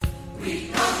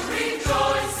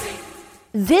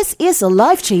This is a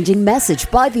life-changing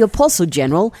message by the Apostle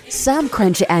General Sam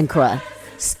Korankye Ankrah.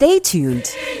 Stay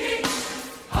tuned.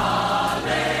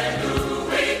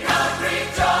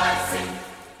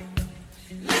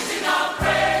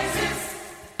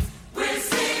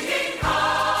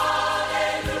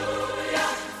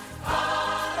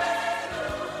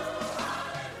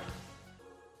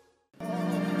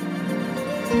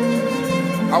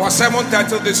 Our sermon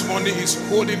title this morning is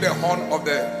Holding the Horn of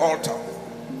the Altar.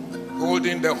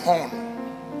 Holding the horn.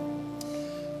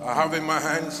 I have in my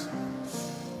hands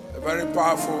a very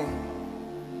powerful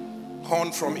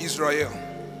horn from Israel.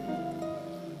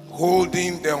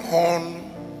 Holding the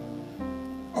horn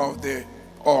of the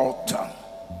altar.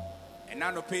 And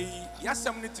I pay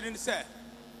yasam nitrin say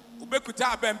ubekuta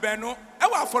abembeno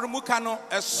ewa aformuka no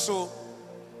eso.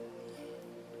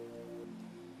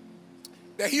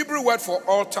 The Hebrew word for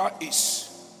altar is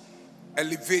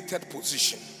elevated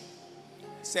position.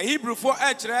 Say Hebrew for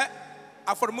echere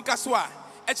aformuka so a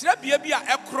echere bia bia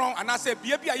ekron anase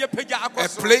bia bia ye pagya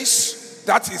akoso. A place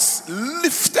that is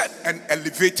lifted and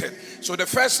elevated. So the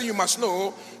first thing you must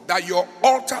know that your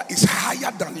altar is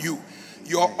higher than you.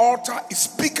 Your altar is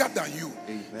bigger than you.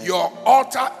 Amen. Your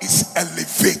altar is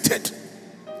elevated.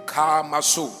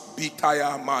 Kamaso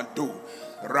bitaya mando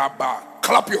rabba.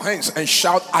 Clap your hands and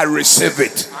shout, I receive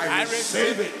it. I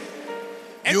receive it.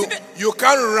 You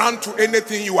can't run to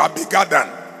anything you are bigger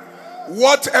than.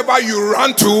 Whatever you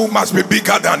run to must be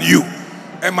bigger than you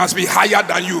and must be higher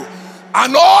than you.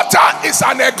 An altar is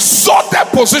an exalted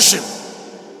position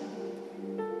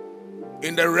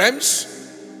in the realms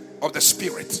of the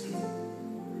spirit.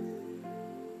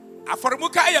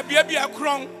 Aformuka ya bia bia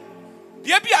kron.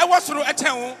 Bia bia wasoro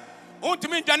echen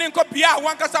ontimi dwane nko bia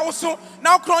wankasa woso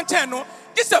na kron ten no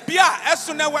gisa bia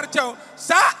eso na wartew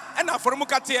sa na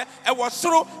aformuka te e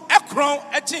wosoro ekron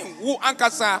echen wo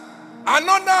ankasa.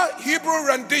 Another Hebrew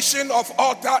rendition of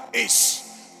altar is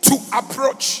to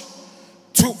approach.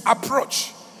 To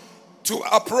approach. To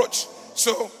approach.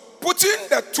 So putting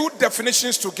the two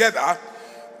definitions together,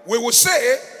 we will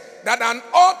say that an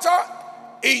altar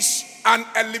is an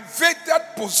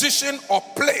elevated position or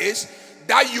place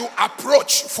that you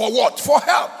approach for what? For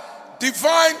help.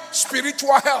 Divine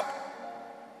spiritual help.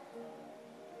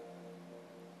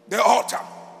 The altar.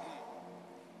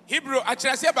 Hebrew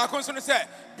akyerɛsɛ baako nso no sɛ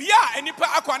bia enipa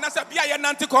akɔ anasa bia yɛ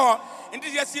nante kɔ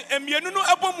ndi yɛsi emienu no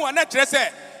ebomu ana kyerɛ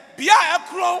sɛ bia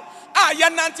ekro a yɛ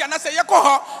nante anasa yɛ kɔ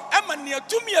hɔ ɛma ne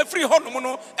atumi afiri hɔ nom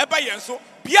no ɛba yɛn so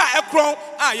bia ekro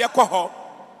a yɛ kɔ hɔ.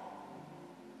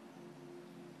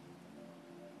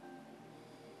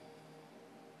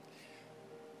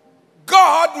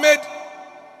 God made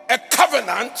a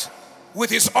covenant with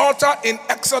his altar in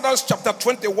Exodus chapter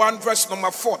 21 verse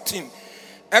number 14.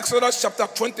 Exodus chapter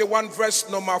 21 verse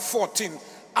number 14.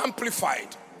 Amplified.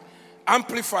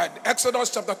 Exodus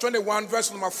chapter 21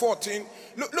 verse number 14.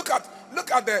 Look at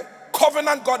the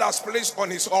covenant God has placed on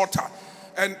his altar.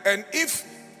 And if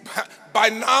by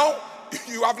now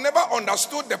you have never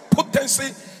understood the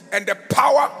potency and the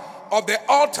power of the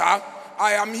altar,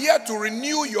 I am here to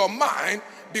renew your mind,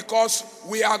 because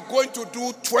we are going to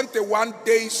do 21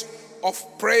 days of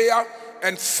prayer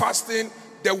and fasting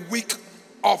the week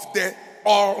of the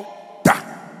altar.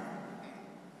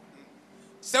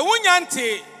 Se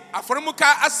wunyante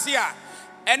aformuka asia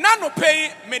ena no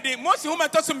pay mede mosi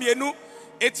humatoso mienu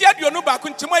eti aduonu ba ko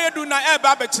nchema yedu na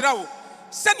eba abekira wo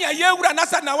senia ye wura na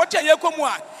sa na woche ye komu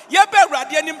a ye ba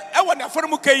awurade anim e wo na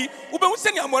aformuka yi ubehu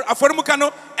senia aformuka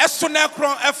no eso na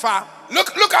ekron efa.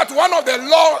 Look at one of the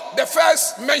law,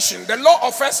 the law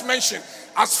of first mention,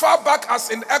 as far back as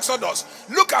in Exodus.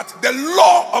 Look at the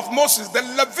law of Moses, the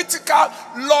Levitical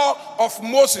law of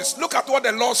Moses. Look at what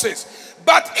the law says.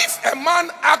 But if a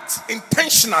man acts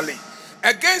intentionally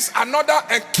against another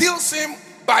and kills him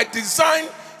by design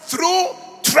through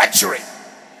treachery,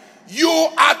 you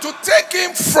are to take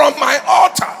him from my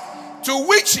altar, to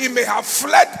which he may have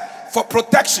fled for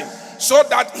protection, so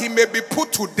that he may be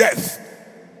put to death.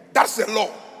 That's the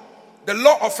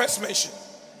law of first mention.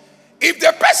 If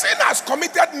the person has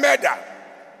committed murder,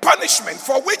 punishment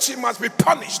for which he must be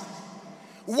punished,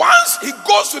 once he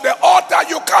goes to the altar,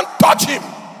 you can't touch him.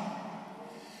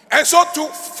 And so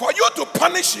for you to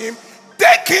punish him,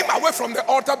 take him away from the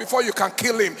altar before you can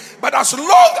kill him. But as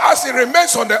long as he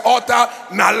remains on the altar,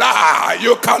 nala,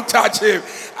 you can't touch him.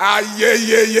 I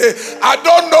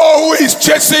don't know who is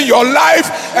chasing your life,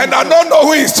 and I don't know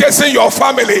who is chasing your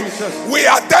family. We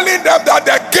are telling them that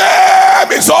the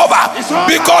game is over,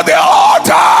 because the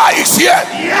altar is here.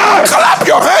 Yes. Clap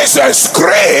your hands and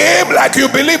scream like you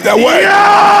believe the word.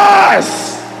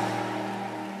 Yes.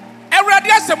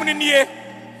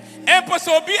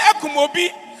 Emposobi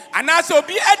ekumobi anaasɛ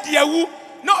obi adi awu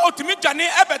na otumi dwane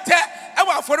ɛbɛtɛ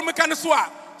ɛwɔ afɔremuka no so a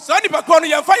saa nipa korɔ no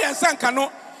yɛmfa yɛn nsa nka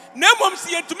no na mmom sɛ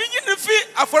yɛtumi yi no fi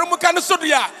afɔremuka no so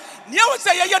deɛ a nea wɔ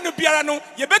sɛ yɛyɛ no biara no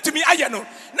yɛbɛtumi ayɛ no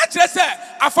na kyerɛ sɛ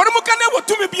afɔremuka no wɔ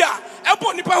tumi bi a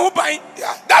ɛbɔ nipa ho ban.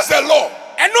 That's the law.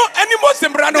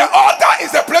 The altar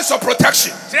is a place of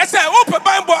protection. Once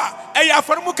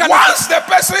the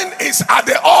person is at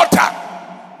the altar,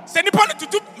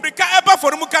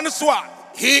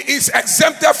 he is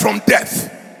exempted from death.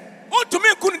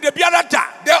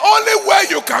 The only way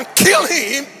you can kill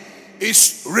him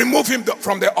is remove him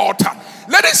from the altar.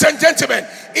 Ladies and gentlemen,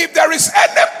 if there is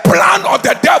any plan of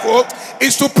the devil,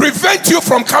 is to prevent you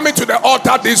from coming to the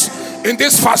altar in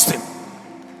this fasting.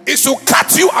 Is to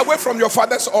cut you away from your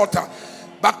father's altar.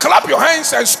 But clap your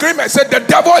hands and scream and say, the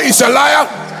devil is a liar.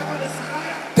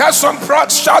 Tell some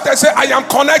crowd, shout and say, I am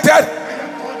connected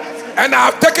and I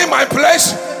have taken my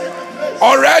place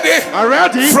already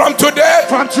from today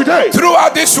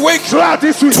throughout this week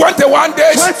 21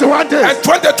 days and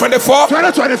 2024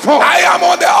 I am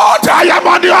on the altar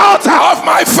of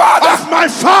my father.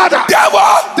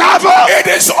 Devil, it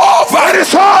is over.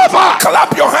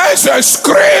 Clap your hands and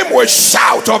scream with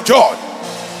shout of joy.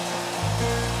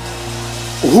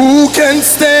 Who can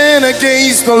stand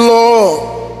against the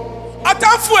Lord?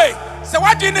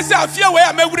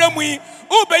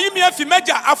 Ubeyi mi afi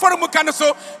meja afɔremuka no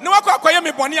so na wakɔ akɔyɛ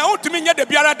me bɔne a wotumi nyɛ da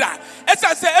biara da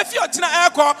ɛsa sɛ afi ɔtena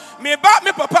ɛkɔ me ba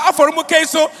me papa afɔremuka yi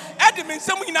so ɛde me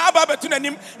nsɛm nyinaa aba abɛto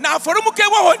n'anim na afɔremuka yi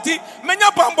wɔ hɔ nti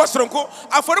menya bambɔ soronko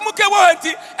afɔremuka yi wɔ hɔ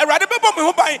nti Awurade bɛbɔ me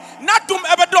ho ban na dom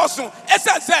ɛbɛdɔɔso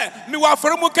ɛsa sɛ me wɔ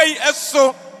afɔremuka yi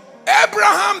ɛso.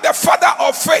 Abraham, the father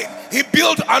of faith, he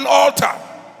built an altar.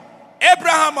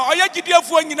 Abraham ɔyɛ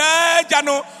gyidiɛfoɔ nyinaa gya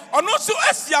no ɔno nso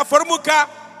asi afɔremuka.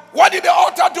 What did the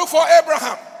altar do for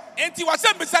Abraham? His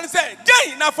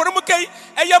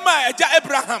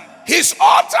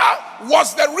altar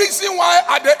was the reason why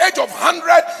at the age of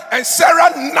 100 and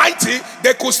Sarah 90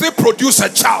 they could still produce a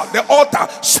child. The altar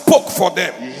spoke for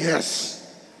them. Yes.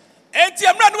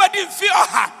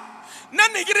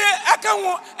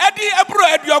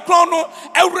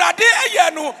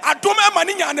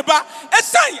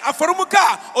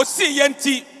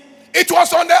 It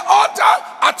was on the altar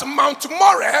at Mount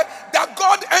Moriah that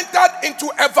God entered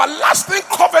into everlasting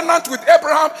covenant with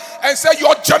Abraham and said,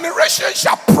 your generation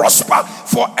shall prosper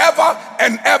forever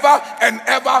and ever and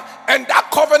ever. And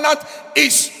that covenant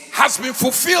has been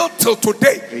fulfilled till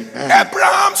today. Amen.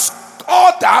 Abraham's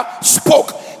altar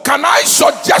spoke. Can I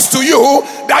suggest to you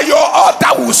that your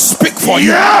altar will speak for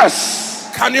you? Yes.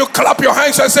 Can you clap your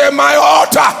hands and say, my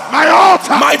altar,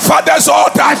 my father's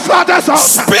altar,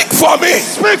 speak for me.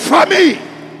 Speak for me.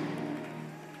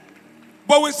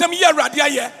 But when some year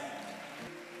radia,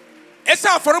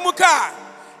 Esa Foromuka,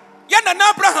 Yana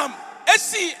Abraham,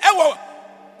 Esi Ewo,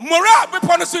 Mora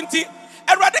Beponasunti,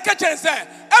 and Radika Chen said,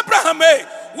 Abraham,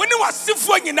 when you was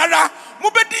Sifu in Nara,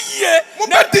 Mubedi ye,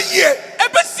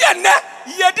 Ebesiana,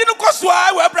 ye didn't cost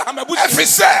why Abraham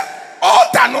Abusi,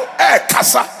 altar no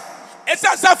Kasa.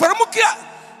 Esa Foromuka.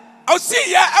 I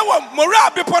see ya, our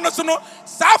Mora Beponasono,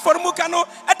 Sa Foromuka no,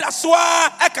 at the Swa,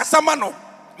 Ekasamano.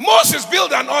 Moses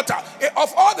built an altar.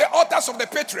 Of all the altars of the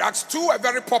patriarchs, two are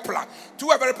very popular.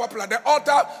 The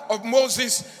altar of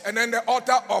Moses and then the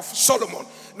altar of Solomon.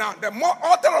 Now, the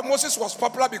altar of Moses was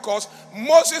popular because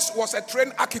Moses was a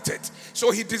trained architect. So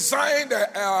he designed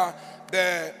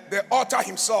the altar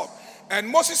himself. And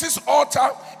Moses'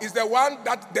 altar is the one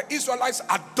that the Israelites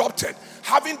adopted,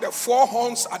 having the four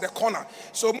horns at the corner.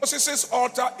 So Moses'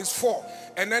 altar is four.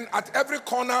 And then at every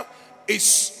corner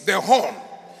is the horn.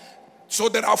 So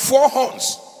there are four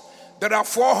horns.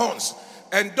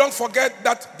 And don't forget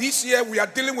that this year we are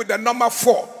dealing with the number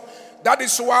 4. That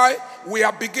is why we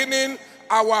are beginning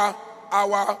our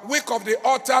week of the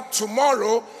altar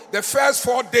tomorrow, the first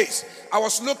 4 days. I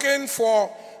was looking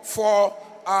for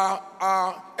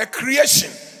a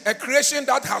creation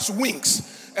that has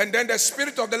wings. And then the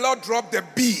Spirit of the Lord dropped the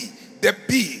bee.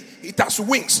 It has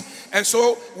wings. And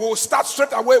so we'll start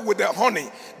straight away with the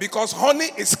honey, because honey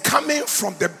is coming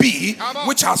from the bee,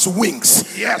 which has wings.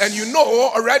 Yes. And you know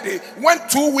already, when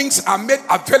 2 wings are made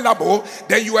available,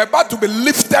 then you are about to be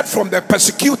lifted from the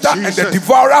persecutor and the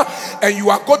devourer, and you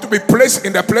are going to be placed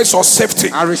in the place of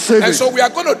safety. I receive it. So we are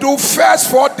going to do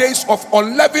first 4 days of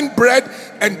unleavened bread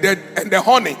and the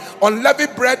honey.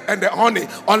 Unleavened bread and the honey.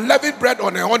 Unleavened bread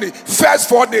and the honey. First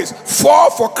 4 days.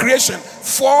 4 for creation.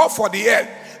 4 for the earth.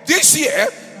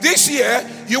 This year,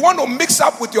 you want to mix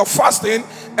up with your fasting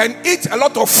and eat a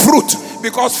lot of fruit,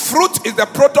 because fruit is the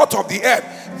product of the earth.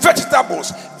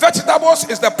 vegetables. Vegetables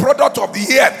is the product of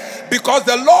the earth, because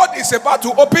the Lord is about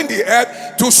to open the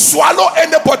earth to swallow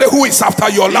anybody who is after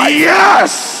your life.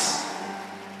 Yes.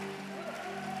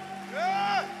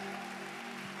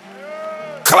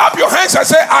 Clap your hands and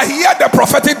say, I hear the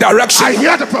prophetic direction. I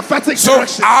hear the prophetic direction.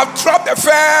 So I've dropped the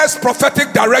first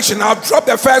prophetic direction. I've dropped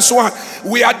the first one.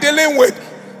 We are dealing with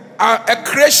a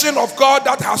creation of God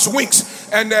that has wings,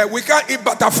 and we can't eat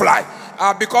butterfly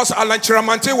because Alan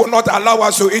Chiramanti will not allow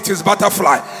us to eat his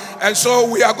butterfly. And so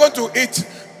we are going to eat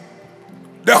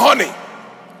the honey,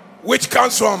 which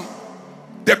comes from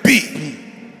the bee.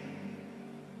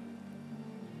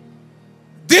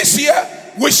 This year,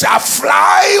 we shall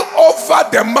fly over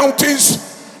the mountains,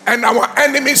 and our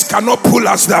enemies cannot pull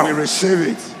us down. We receive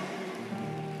it.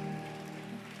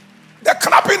 The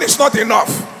clapping is not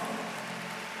enough.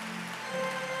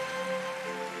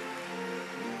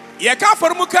 Yeka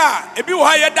formuka ebi wo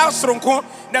ha ye da soronko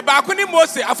na ba ko ni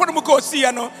Mose aformuka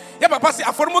osi no ye papa se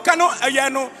aformuka no ye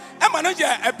no e ma no je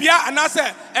abia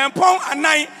anase empon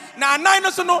anan na anan no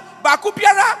so no ba ko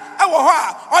biara e wo ho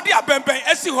a odi abemben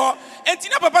esi ho enti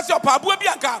na papa se opa abo bi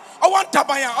anka o won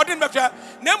taban a odi mehwe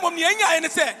na mom ne nya ne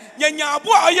se nyanya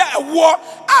abo a oye ewo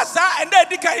asa enda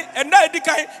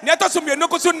edikan ne to so mienu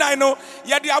ko so nan no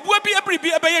ye de abo bi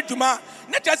ebribi ebeye dwuma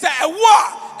ne che se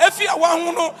ewo efi awa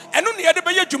hu no eno ne ye de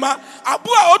beye dwuma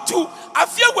abo a otu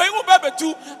afie wei wo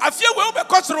bebetu afie wei wo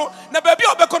bekosoro na ba bi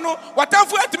obeko no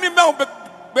watamfo atimi me wo be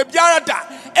biara da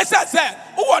esa se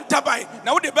wo won taban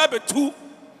na wo de bebetu.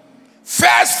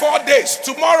 First 4 days,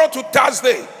 tomorrow to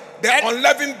Thursday, the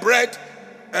unleavened bread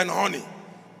and honey.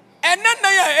 And then na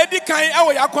edikan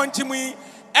ewo ya kwantimu yi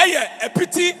eye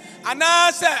epiti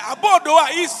ana se abodo a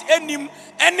is enim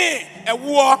ene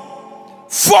ewo.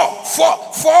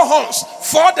 4 horns.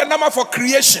 4 the number for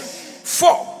creation.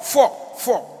 4.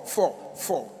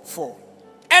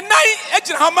 And now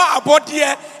ejina hama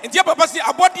abodie ntia papa si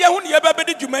abodie hu ne ye ba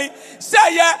bedi dwuman se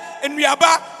ye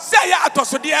enuaba se ye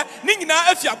atosode ni nyina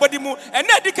afi abodi mu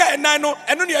ena edika enan no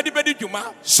eno ne ye de bedi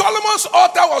dwuma. Solomon's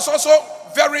altar was also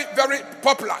very, very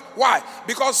popular. Why?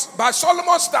 Because by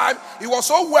Solomon's time, he was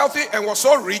so wealthy and was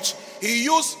so rich, he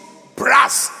used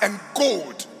brass and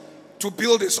gold to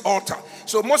build his altar.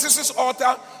 So Moses'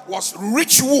 altar was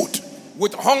rich wood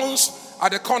with horns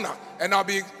at the corner. And I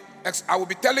will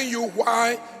be telling you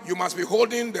why you must be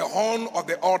holding the horn of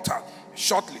the altar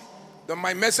shortly.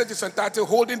 My message is entitled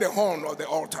Holding the Horn of the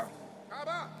Altar.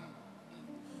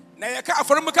 Na yeka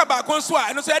aformuka ba konso a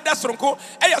eno so eda soronko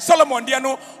eya Solomon de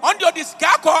no on the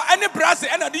diskako ene brass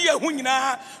ena de ye hu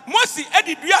nyina Moses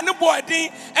edidua ne bo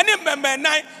edin ene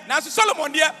memmenan na so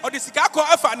Solomon de o diskako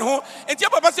afa ne ho enti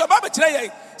papa se oba be kire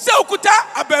ye se okuta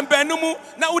abembenu mu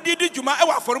na udidi dwuma e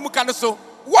wa aformuka no so.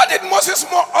 What did Moses'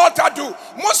 altar do?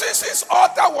 Moses'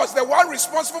 altar was the one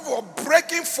responsible for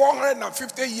breaking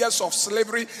 450 years of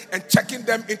slavery and checking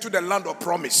them into the land of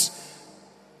promise.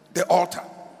 The altar.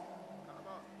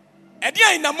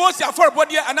 Edia ina Moses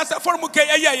aforobodie anasa formuke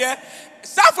eyeye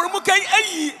sa formuke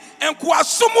eyi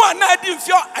enkoasomu ana adi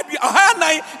mfio aha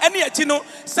nan ene achi no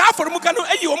sa formuka no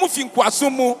eyi omu fi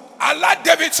enkoasomu. I like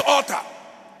David's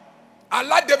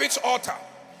altar.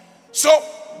 So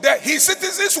his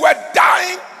citizens were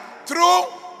dying through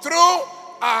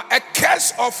a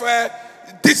curse of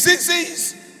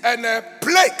diseases and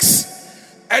plagues.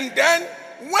 And then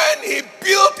when he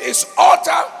built his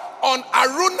altar on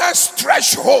Aruna's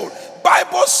threshold,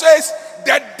 Bible says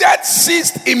the dead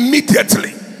ceased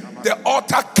immediately. The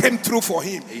altar came through for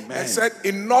him. Amen. And said,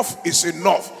 enough is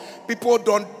enough. People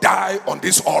don't die on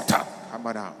this altar. Come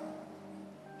on now.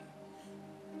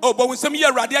 Oh, but when some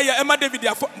year radia Emma David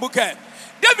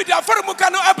David aformuka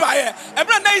no abaye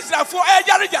ebra na Israel fo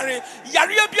yare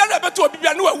biara beto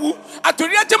obibia no awu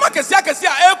atori atema kese a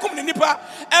ekum ne nipa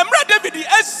emra David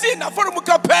esi na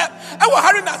aformuka pe e wo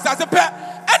hari na asase pe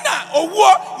ena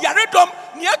owuo yare dom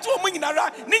ne etu omu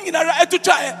nyinara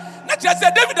etutwae na kire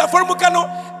se David aformuka no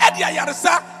e dia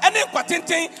yaresa ene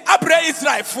kwatenten abre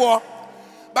Israel fo.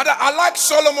 But I like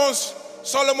Solomon's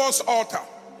altar.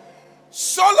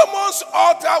 Solomon's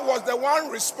altar was the one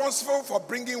responsible for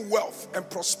bringing wealth and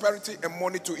prosperity and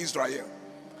money to Israel.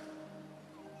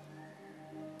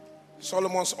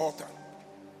 Solomon's altar.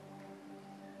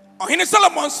 Ohine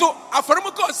Solomon so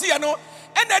aformuka osia no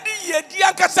ena di yedi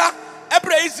ankasa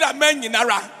ebre Israel man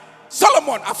nyinara.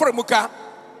 Solomon aformuka.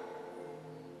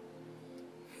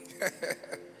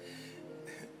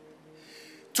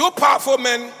 Two powerful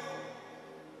men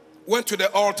went to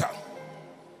the altar.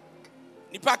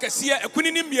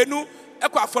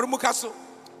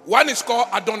 One is called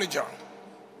Adonijah.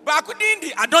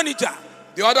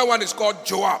 The other one is called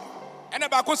Joab.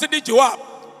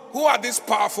 Who are these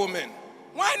powerful men?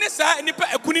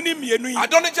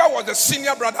 Adonijah was the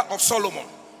senior brother of Solomon.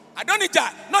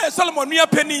 Adonijah, no Solomon near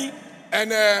penny.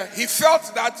 And he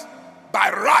felt that by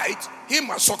right, he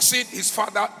must succeed his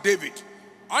father David.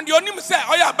 On the only say,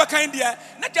 oh yeah, back in there,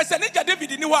 not just a ninja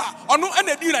David in or no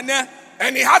any.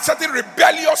 And he had certain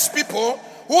rebellious people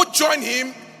who joined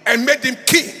him and made him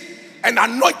king and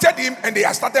anointed him, and they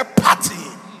had started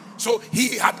partying. So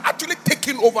he had actually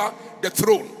taken over the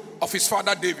throne of his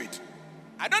father David.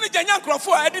 I don't need young crow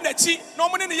for adding a cheat, no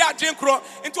one in the yard drink crow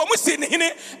into a musin in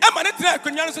it, and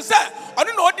managing to say, I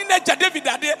don't know what Ninja David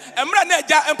that day, and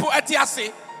Manaja and put at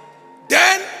Yassi.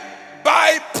 Then,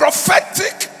 by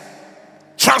prophetic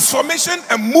transformation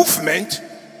and movement,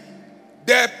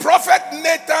 the prophet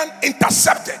Nathan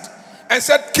intercepted and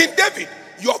said, King David,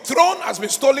 your throne has been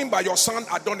stolen by your son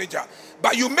Adonijah,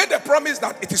 but you made a promise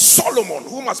that it is Solomon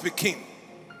who must be king.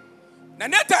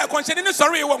 Naneta concerning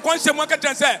sorry one question one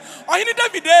can say, oh, he need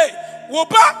David day.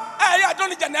 Woba, I don't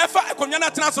need an effort. I can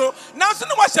not transfer. Now, so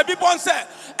no one shall be born, sir.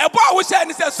 A boy who said,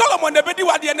 and said, Solomon, the baby,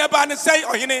 what the never and say,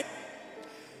 oh, he.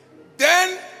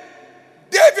 Then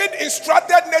David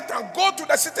instructed Nathan, go to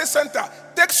the city center,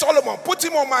 take Solomon, put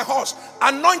him on my horse,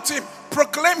 anoint him,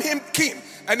 proclaim him king.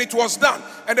 And it was done.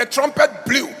 And the trumpet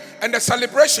blew. And the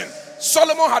celebration,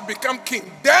 Solomon had become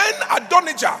king. Then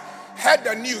Adonijah heard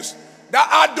the news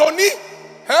that Adoni,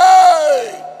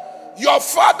 hey, your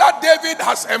father David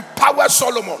has empowered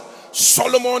Solomon.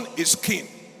 Solomon is king.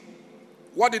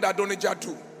 What did Adonijah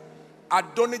do?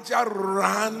 Adonijah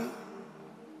ran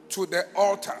to the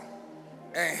altar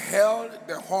and held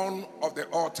the horn of the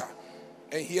altar.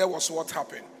 And here was what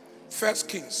happened. 1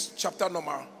 Kings chapter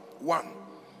number 1.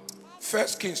 1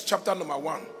 Kings chapter number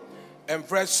 1 and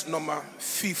verse number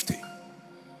 50.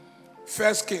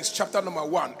 1 Kings chapter number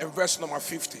 1 and verse number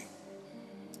 50.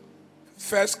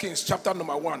 1 Kings chapter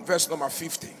number 1 verse number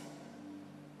 50.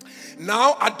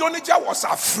 Now Adonijah was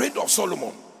afraid of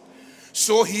Solomon.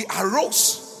 So he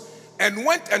arose and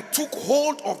went and took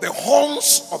hold of the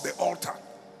horns of the altar.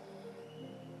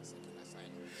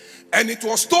 And it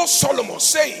was told Solomon,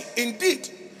 saying, indeed,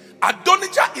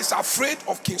 Adonijah is afraid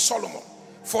of King Solomon.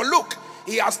 For look,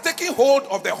 he has taken hold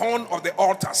of the horn of the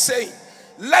altar, saying,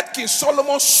 let King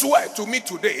Solomon swear to me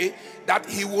today that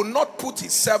he will not put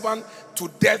his servant to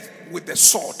death with the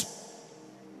sword.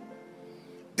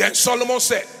 Then Solomon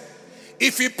said,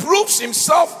 if he proves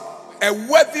himself a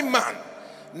worthy man,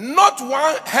 not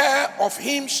one hair of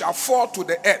him shall fall to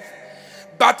the earth.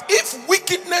 But if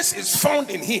wickedness is found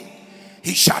in him,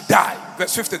 he shall die.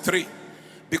 Verse 53.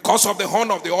 Because of the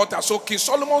horn of the altar. So King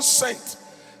Solomon sent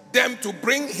them to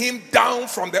bring him down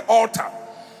from the altar.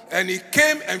 And he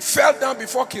came and fell down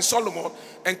before King Solomon.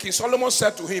 And King Solomon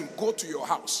said to him, go to your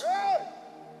house.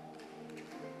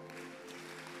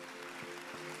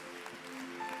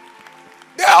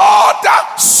 The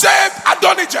altar saved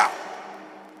Adonijah.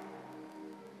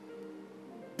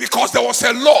 Because there was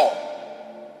a law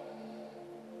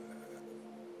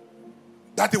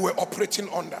that they were operating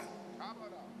under.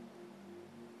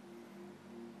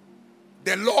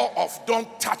 The law of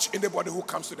don't touch anybody who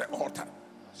comes to the altar.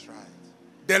 That's right.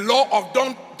 The law of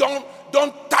don't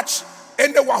touch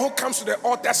anyone who comes to the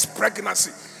altar's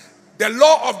pregnancy. The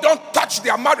law of don't touch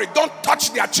their marriage, don't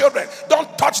touch their children,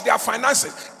 don't touch their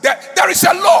finances. There is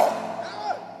a law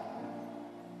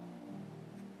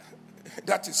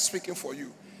that is speaking for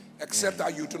you, except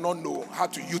that you do not know how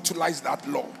to utilize that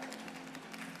law.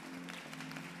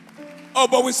 Oh,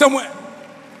 but we somewhere.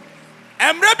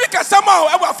 And Rebecca somehow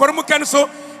ever for Mukan so.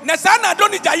 Nasana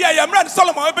Adonijah ya Yamran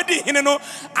Solomon obedi hineno.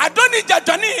 Adonijah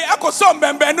Johnny Eko som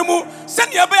bembenumu.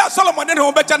 Send your bear Solomon and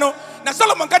home betano. Na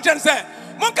Solomon Kajan say,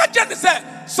 Monkajan say,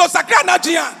 so Sakra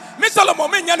Najia, Miss Solomon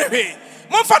Minyanehe.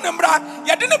 Monfanembra,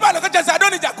 ya didn't buy the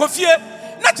Adonijah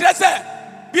Kofie. Naturally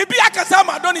say, Bibi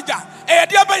Akasama Adonijah,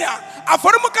 dear Baya, a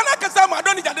Forumukana Kasama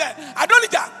Adonijah there.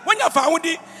 Adonijah, when you're found,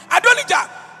 Adonijah.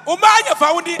 Umanya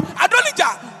faundi,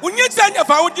 Adonijah, unyetsanya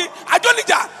faundi,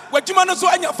 Adonijah, wajimano so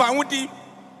anya faundi.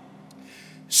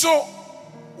 So,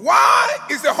 why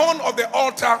is the horn of the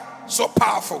altar so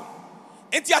powerful?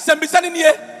 Enti asembisani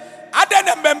niye,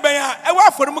 adene mbembeya,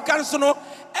 ewa forumukan sono,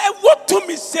 what to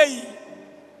me say?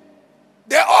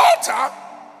 The altar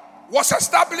was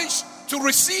established to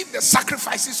receive the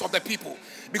sacrifices of the people,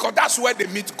 because that's where they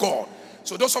meet God.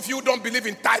 So those of you who don't believe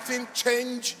in tithing,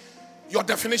 change your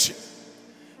definition.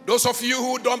 Those of you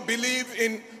who don't believe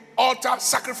in altar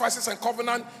sacrifices and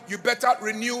covenant, you better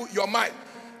renew your mind.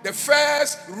 The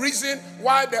first reason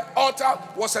why the altar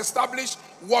was established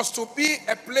was to be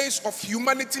a place of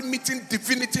humanity meeting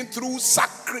divinity through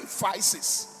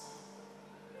sacrifices.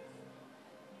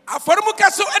 Afɔremuka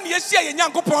so ɛna yɛhyia yɛn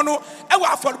Nyankopɔn no ɛwɔ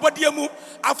afɔrebɔdeɛ mu.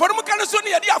 Afɔremuka no so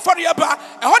ne yɛde afɔre ba.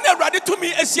 Ɛhɔ na Awurade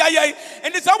tumi ahyia yɛn.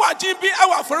 Ɛnti sɛ wɔagye bi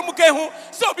ɛwɔ afɔremuka ho.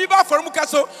 Sɛ obi ba afɔremuka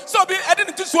so, sɛ obi ɛde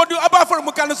ne tusuo do aba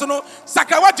afɔremuka no so no,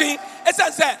 sakra wadwen.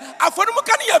 Ɛsiane sɛ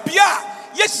afɔremuka no yɛ bia a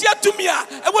yɛhyia tumi a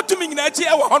ɛwɔ tumi nyinaa akyi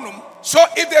ɛwɔ hɔnom. So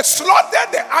if they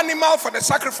slaughtered the animal for the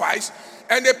sacrifice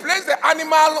and they placed the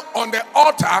animal on the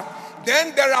altar,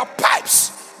 then there are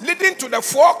pipes leading to the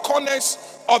four corners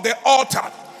of the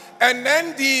altar. And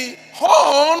then the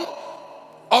horn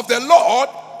of the Lord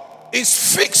is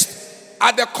fixed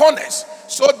at the corners.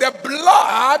 So the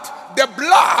blood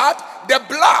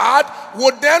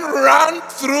would then run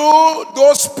through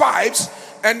those pipes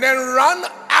and then run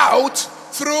out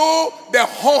through the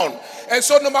horn. And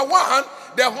so number one,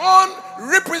 the horn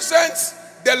represents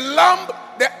the lamb,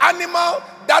 the animal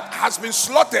that has been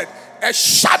slaughtered, a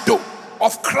shadow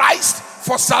of Christ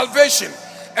for salvation.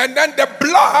 And then the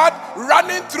blood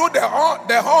running through the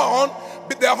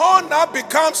horn now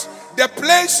becomes the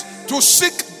place to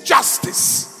seek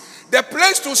justice, the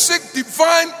place to seek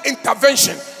divine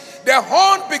intervention. The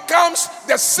horn becomes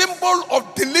the symbol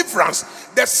of deliverance,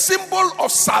 the symbol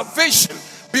of salvation,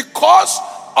 because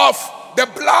of the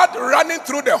blood running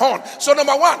through the horn. So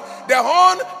number one, the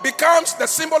horn becomes the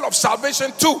symbol of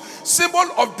salvation. 2,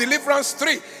 symbol of deliverance.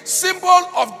 3, symbol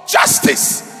of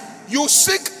justice. You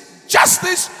seek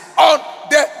justice on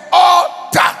the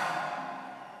altar.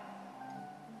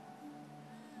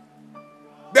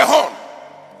 The horn.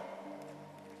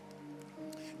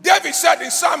 David said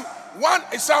in Psalm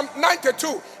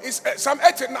 92, Psalm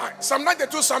 89, Psalm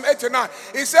 92, Psalm 89,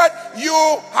 he said,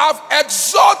 "You have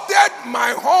exalted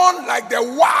my horn like the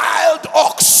wild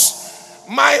ox."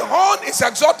 My horn is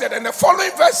exalted. And the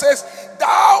following verse says,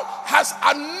 "Thou hast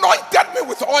anointed me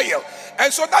with oil."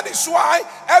 And so that is why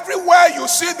everywhere you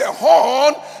see the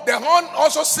horn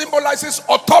also symbolizes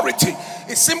authority.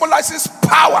 It symbolizes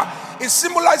power. It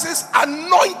symbolizes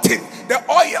anointing, the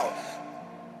oil.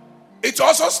 It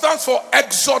also stands for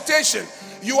exaltation.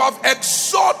 You have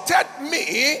exalted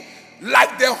me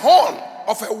like the horn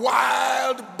of a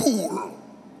wild bull.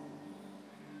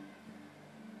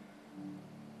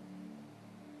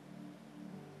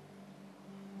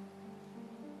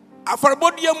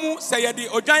 Afɔrebɔdeɛ mu sɛ yɛde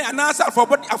odwan anaasɛ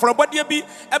afɔrebɔdeɛ bi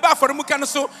ɛba afɔremuka no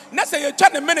so na sɛ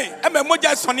yɛtwa ne mene ɛma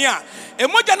mogya sɔne a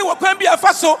mogya no wɔ kwan bi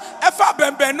ɛfa so ɛfa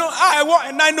abɛnbɛn no a ɛwɔ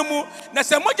ɛnan no mu na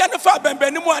sɛ mogya no fa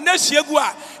abɛnbɛn no mu a na ahyia gu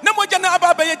a na mogya no aba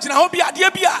abɛyɛ gyina hɔ bi adeɛ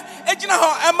bi a ɛgyina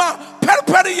hɔ ɛma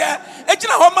pɛrepɛreyɛ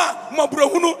ɛgyina hɔ ma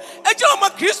mmɔborɔhunu ɛgyina hɔ ma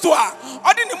Kristo a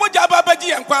ɔde ne mogya aba abɛgye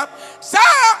yɛn nkwa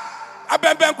saa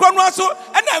abɛnbɛn korɔ no so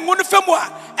ɛna ngo no fa mu a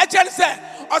ɛkyɛ ne sɛ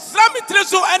ɔsra me tiri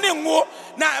so ɛne ngo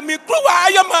na me kruwa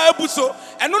ayama abuso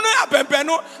eno no abembe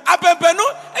no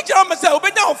ejira me say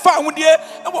obenya ofa ahudie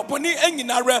e wo boni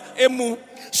enyinara emu.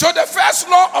 So the first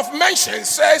law of mention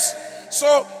says,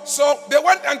 so they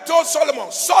went and told Solomon,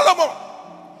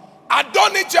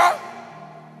 Adonijah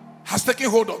has taken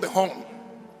hold of the horn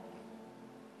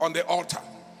on the altar.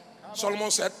 Solomon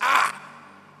said,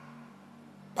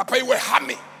 Papa, you will have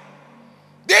me.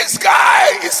 This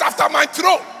guy is after my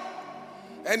throne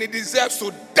and he deserves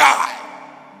to die.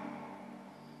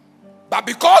 But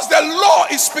because the law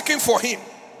is speaking for him,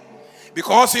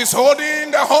 because he's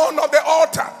holding the horn of the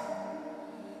altar,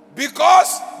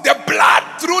 because the blood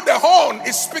through the horn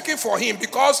is speaking for him,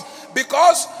 because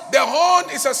the horn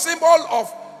is a symbol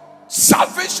of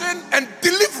salvation and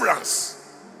deliverance.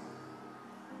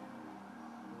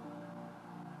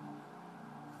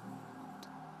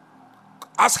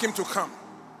 Ask him to come.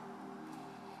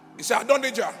 He said,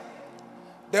 Adonijah,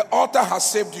 the altar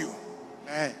has saved you.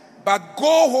 Amen. But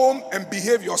go home and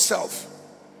behave yourself.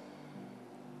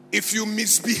 If you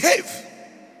misbehave,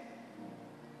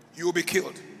 you will be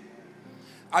killed.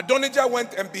 Adonijah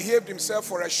went and behaved himself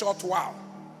for a short while.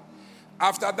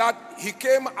 After that, he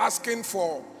came asking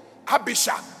for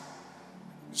Abishag,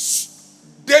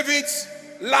 David's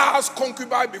last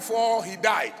concubine before he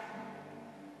died.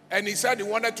 And he said he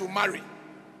wanted to marry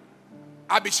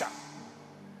Abishag.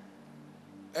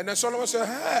 And then Solomon said,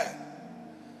 hey,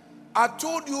 I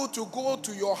told you to go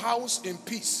to your house in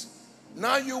peace.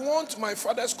 Now you want my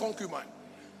father's concubine.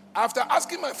 After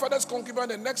asking my father's concubine,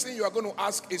 the next thing you are going to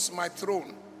ask is my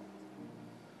throne.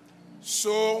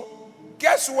 So,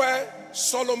 guess where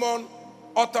Solomon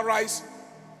authorized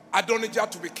Adonijah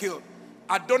to be killed?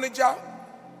 Adonijah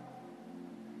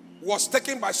was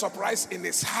taken by surprise in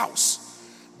his house.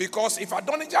 Because if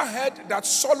Adonijah heard that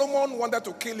Solomon wanted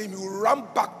to kill him, he would run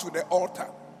back to the altar.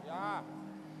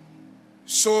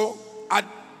 So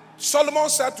Solomon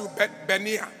said to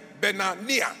Benaiah,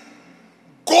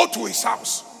 go to his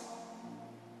house.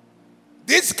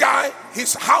 This guy,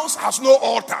 his house has no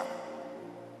altar.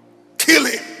 Kill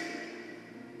him.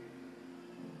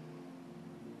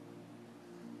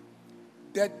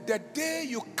 The day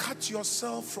you cut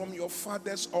yourself from your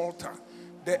father's altar,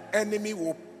 the enemy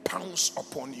will pounce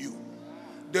upon you.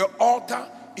 The altar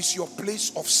is your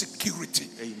place of security.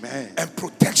 Amen. And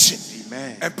protection.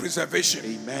 Amen. And preservation.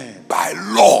 Amen. By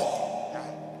law.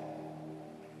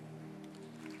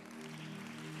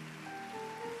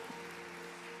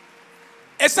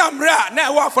 Esamra na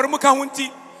ewa afọrọmuka ho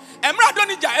nti emra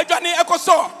Adonija edwane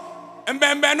ekoso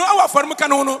mbembe no ewa afọrọmuka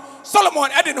no no Solomon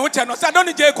ede ne ho che no sa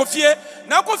Adonija ekofie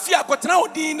na ekofie akotena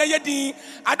odin na yedin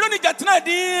Adonija tena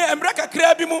din emra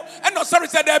kakra bi mu eno sorry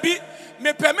said da bi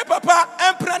me papa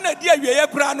empra na di awieye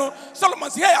kura no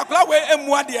Solomon se hey akla we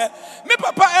emu ade me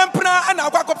papa empra ana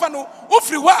akwakofa no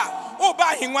ofiri ho a o ba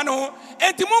ahinwa no ho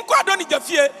enti munko Adonija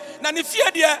fie na ne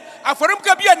fie de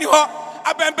afọrọmuka bi ani ho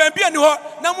abemben bi ani ho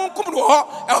na munkum no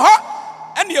ho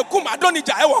eho ene yekum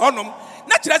Adonija e wo honom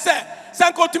na kire se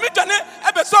sanko tumi dwane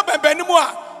ebe so bemben ni mu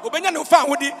a obenya no fa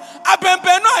hodi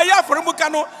abemben no aye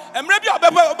afọrọmuka no emre bi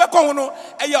obekọ ho no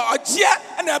eye ogie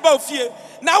na eba ofie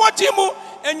na wachi mu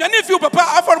enwane fi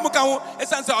papa afọrọmuka ho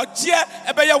esanse ogie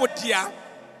ebe ye wodia.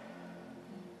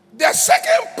 The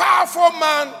second powerful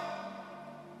man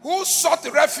who sought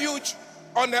refuge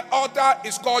on the altar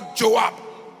is called Joab.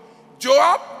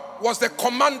 Joab was the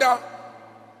commander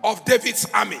of David's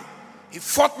army. He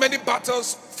fought many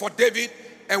battles for David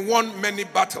and won many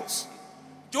battles.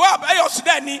 Joab ayo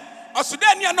Sudani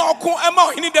na okun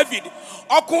ema ohini David.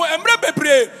 Okun emre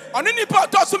bebre, oni nipa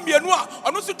otoso mienu a,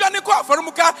 onu Sudani ko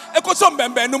afọrọmuka ekoso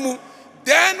mbembe no mu.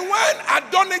 Then when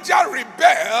Adonijah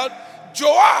rebelled,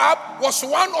 Joab was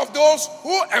one of those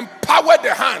who empowered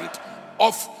the hand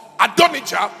of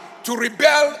Adonijah to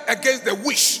rebel against the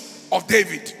wish of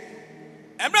David.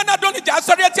 Emre na Adonijah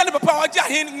asori etia ne papa oje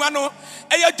ahin nwa no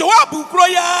eye Joab kuro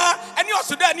ya eni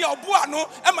Sudani oboa no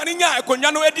ema ne nya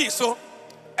ekonwa no edi so.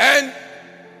 And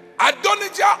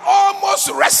Adonijah almost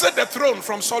wrested the throne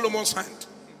from Solomon's hand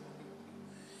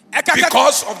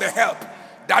because of the help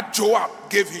that Joab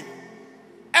gave him.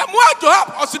 Emwa Joab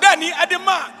Sudani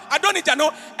edema Adonijah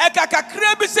no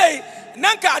ekakakre bi say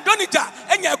nanka Adonijah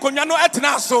enya ekonwa no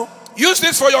etena so. Use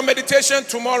this for your meditation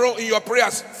tomorrow in your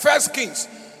prayers. 1 Kings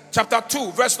chapter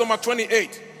 2 verse number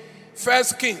 28. 1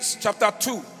 Kings chapter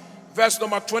 2 verse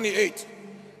number 28.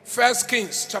 1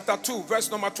 Kings chapter 2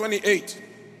 verse number 28.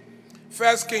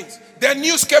 1 Kings. The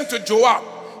news came to Joab,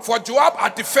 for Joab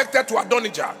had defected to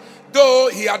Adonijah, though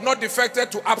he had not defected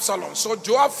to Absalom. So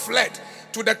Joab fled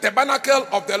to the tabernacle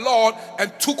of the Lord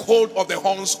and took hold of the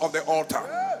horns of the altar.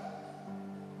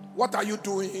 What are you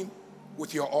doing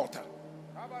with your altar?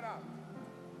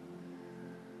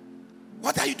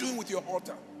 What are you doing with your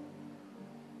altar?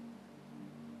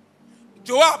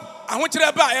 Joab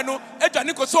ahonkyere ba ye no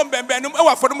edwane ko so mbemben no e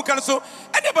wa afọrọmuka no so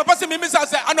ene papa se mimisa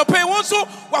se anopen won so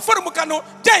wa afọrọmuka no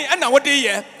den na wode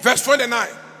ye. Verse 29.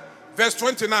 Verse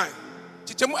 29.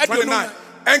 29.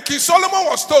 And King Solomon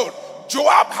was told,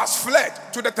 Joab has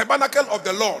fled to the tabernacle of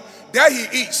the Lord. There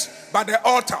he is by the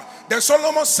altar. Then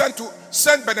Solomon sent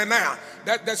Benaniah.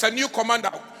 There's a new commander.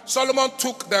 Solomon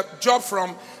took the job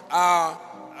from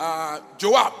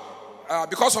Joab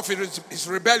because of his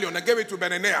rebellion and gave it to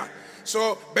Benaniah.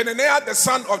 So Benaniah, the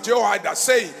son of Jehoiada,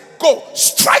 saying, go,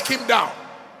 strike him down.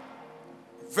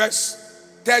 Verse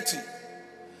 30.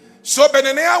 So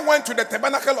Benaniah went to the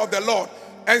tabernacle of the Lord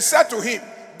and said to him,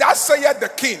 thus saith the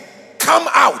king, come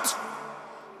out.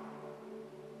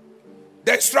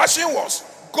 The instruction was,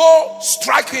 go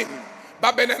strike him.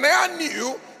 But Benaniah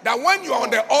knew that when you are on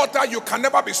the altar, you can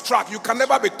never be struck, you can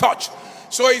never be touched.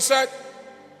 So he said,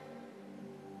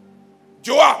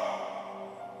 Joab,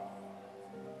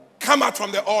 come out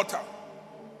from the altar.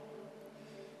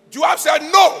 Joab said,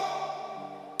 no,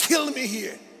 kill me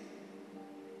here.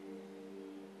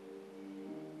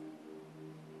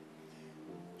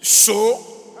 So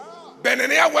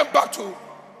Benaniah went back to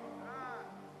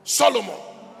Solomon.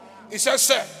 He said,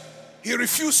 sir, he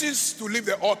refuses to leave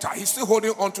the altar. He's still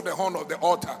holding on to the horn of the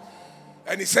altar.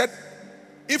 And he said,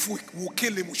 if we will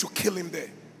kill him, we should kill him there.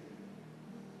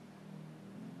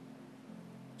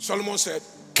 Solomon said,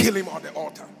 kill him on the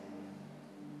altar.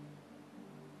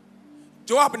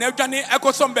 Joab na edwane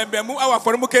ekosom bembemu awa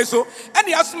afọrọmuka so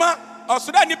ene asma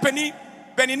osoda ni pani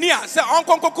beninia se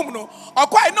onkonkokum no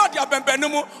okwai no dia bembenu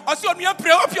mu osi onua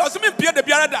pre ofi osimi mpie de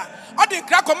biara da odi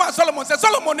kra koma Solomon se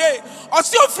Solomon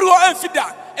osi ofiri ho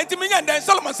amfida entimi nya ndan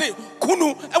Solomon say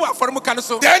kunu awa afọrọmuka no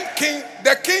so. Then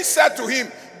the king said to him,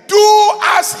 do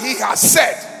as he has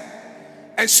said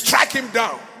and strike him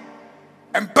down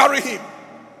and bury him,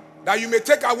 that you may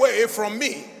take away from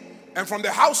me and from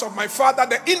the house of my father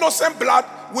the innocent blood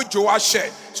which Joash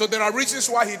shed. So there are reasons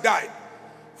why he died.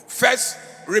 First,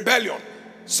 rebellion.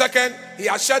 Second, he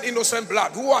has shed innocent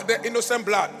blood. Who are the innocent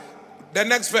blood? The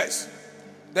next verse.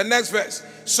 The next verse.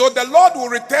 So the Lord will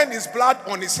return his blood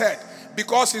on his head,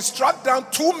 because he struck down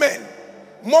 2 men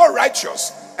more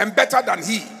righteous and better than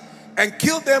he, and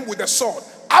killed them with the sword.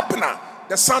 Abner,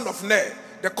 the son of Ner,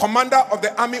 the commander of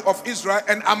the army of Israel,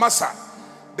 and Amasa,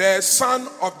 the son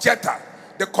of Jether,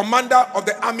 the commander of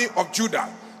the army of Judah,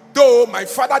 though my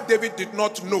father David did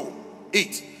not know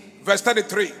it. Verse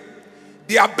 33.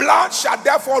 Their blood shall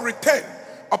therefore return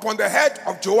upon the head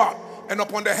of Joab and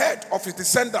upon the head of his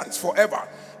descendants forever.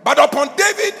 But upon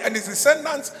David and his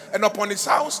descendants and upon his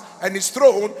house and his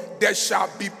throne there shall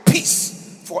be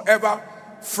peace forever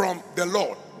from the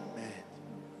Lord. Amen.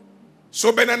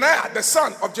 So Benaiah, the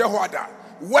son of Jehoiada,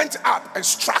 went up and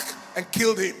struck and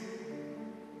killed him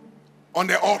on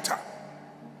the altar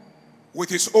with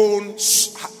his own,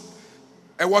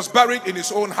 and was buried in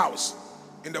his own house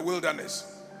in the wilderness.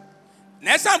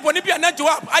 Nessa boni bia na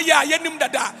Joab aya yenim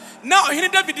dada na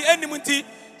ohene David enim nti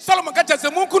Solomon ka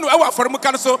chese munkunu ewa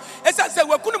afɔremuka no so esa se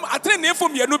wakunum atrenefo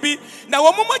mienu bi na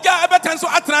wo momoja ebetan so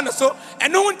atena no so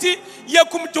eno nti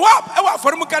yekum Joab ewa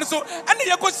afɔremuka no so ene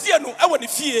yekosie no ewa ne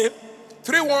fie.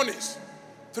 3 warnings.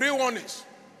 3 warnings.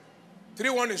 3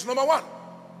 warnings. Number 1,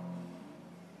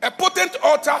 a potent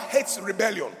altar hates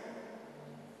rebellion.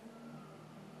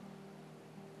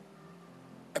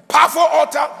 A powerful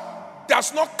altar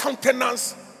does not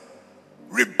countenance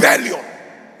rebellion,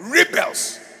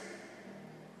 rebels.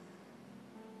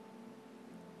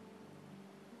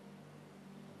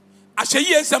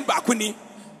 Asheyi ensem bakuni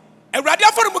Ewrade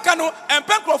afɔremuka no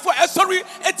empenkrofo esori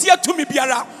etia tumi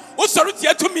biara osori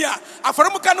tia tumi a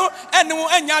afɔremuka no ene wo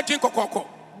anya adwen kokoko.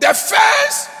 The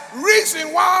first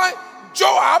reason why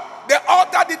Joab, the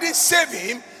altar, didn't save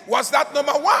him was that,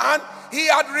 number 1, he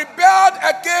had rebelled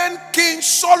against King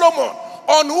Solomon,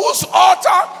 on whose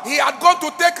altar he had gone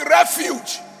to take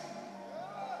refuge.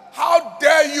 How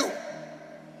dare you,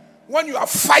 when you are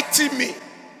fighting me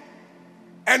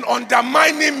and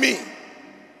undermining me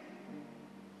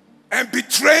and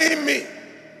betraying me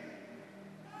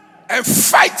and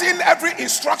fighting every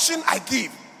instruction I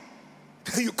give,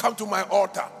 then you come to my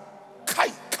altar. Kai.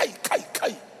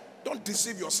 Don't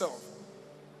deceive yourself.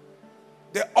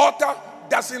 The altar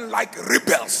doesn't like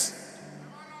rebels.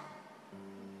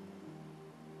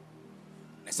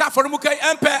 Sa afɔremuka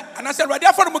empe anase Ewrade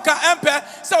afɔremuka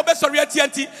empe se obesori atia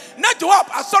nti na Joab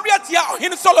asori atia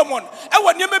ohene Solomon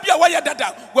ewo niam bia wayɛ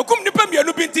dada wakum nipa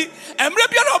mienu bi nti emre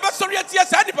bia na obesori atia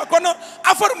sa nipa kɔ no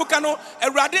afɔremuka no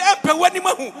Ewrade empe wanim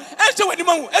ahu enhye wanim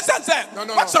ahu esanse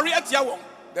wasori atia won.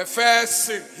 The first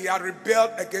sin, he had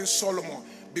rebelled against Solomon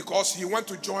because he went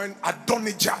to join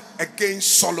Adonijah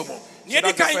against Solomon. So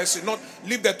that's the first sin. Not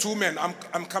leave the 2 men.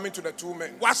 I'm coming to the 2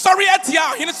 men. Wasori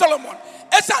atia ohene Solomon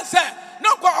esanse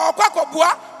no kwa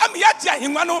bua am yatia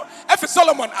hinwa no efe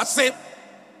Solomon ase.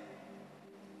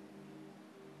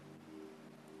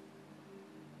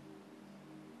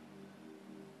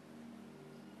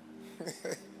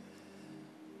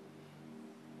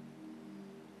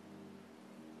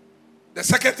 The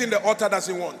second thing the altar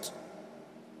doesn't want.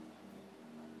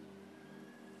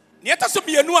 Nieta so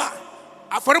mienu a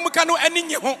afɔremuka no ani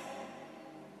nye ho.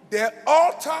 The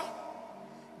altar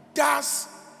does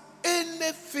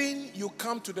anything you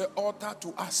come to the altar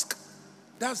to ask.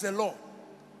 That's the law.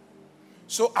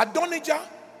 So Adonijah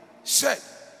said,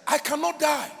 I cannot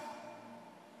die.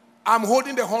 I'm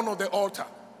holding the horn of the altar.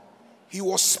 He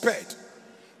was spared.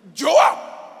 Joab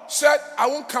said, I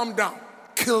won't come down.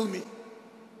 Kill me.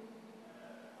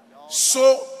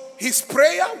 So his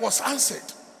prayer was answered.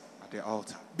 At the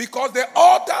altar. Because the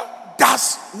altar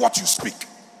does what you speak.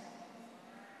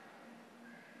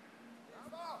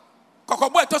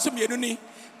 Kokobo etoso mienu ni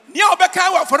nia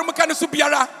obeka wa afɔremuka no so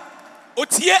biara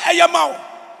otie eyama wo.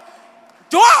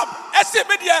 Joab ese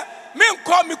me de me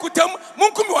nkɔ me kutam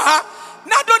munkum wɔ ha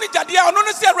na Adonijah de ɔno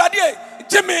no se Ewrade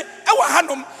gye me ɛwɔ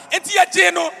hanom enti ye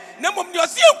gye no na mom ne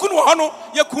ɔse yakunu wɔ hɔ no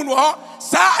yakunu wɔ hɔ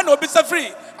saa na obisa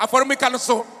free afɔremuka no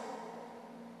so.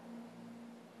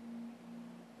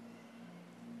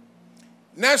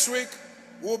 Next week,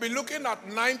 we'll be looking at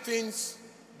 9 things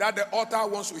that the altar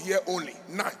wants to hear only.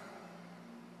 9.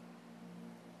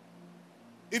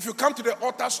 If you come to the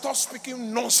altar, stop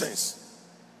speaking nonsense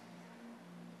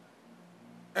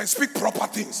and speak proper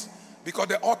things, because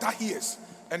the altar hears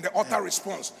and the altar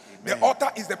responds. Amen. The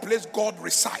altar is the place God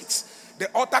resides.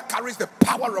 The altar carries the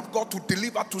power of God to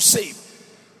deliver, to save.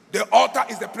 The altar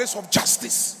is the place of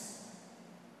justice.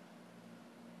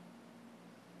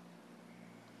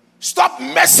 Stop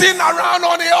messing around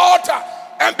on the altar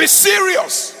and be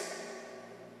serious.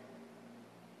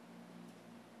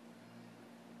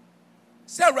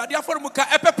 Say radia for muka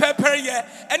epepeper ye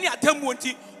any atemmu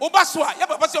nti oba so a ye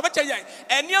papa se obeche ye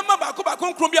eniema ba ko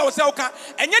nkrom bia wo se wo ka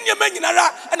enye niema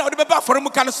nyinara e na wo de beba for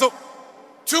muka no so.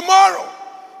 Tomorrow,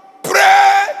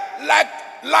 pray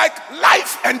like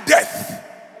life and death.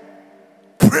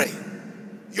 Pray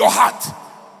your heart,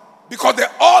 because the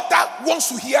altar wants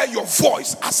to hear your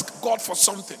voice. Ask God for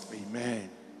something. Amen.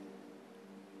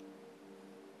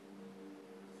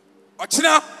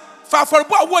 Ochina fa for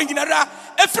bo awo nyinara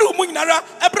efri wo nyinara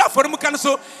ebra for muka no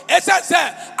so esa se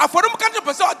afor muka no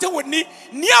pese ote woni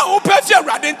ni a wo pa fi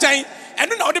awrade ntan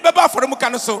eno na wo de beba for muka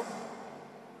no so.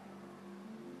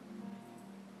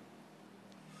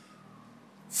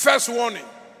 First warning: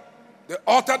 the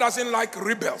altar doesn't like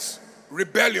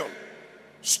rebellion,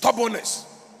 stubbornness,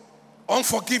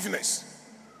 unforgiveness,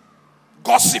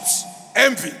 gossips,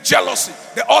 envy, jealousy.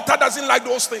 The altar doesn't like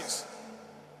those things.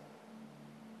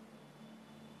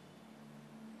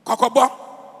 Kokobo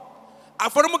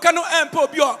aforomuka no empe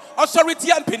obi o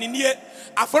authority ampeninie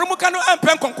aforomuka no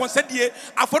empe konkonsedie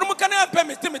aforomuka no empe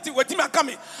metemeti watimi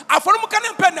akame aforomuka no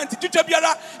empe nanti twetwa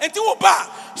biara enti wo ba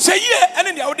hweye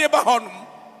ene ne awode ba honum.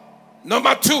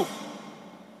 Number 2,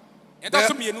 the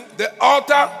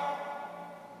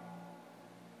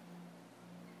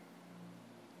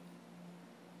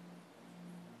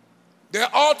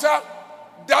altar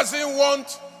doesn't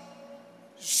want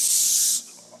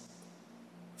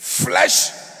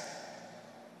flesh,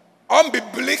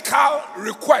 unbiblical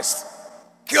request.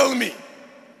 Kill me.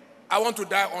 I want to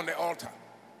die on the altar.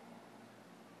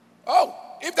 Oh,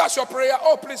 if that's your prayer,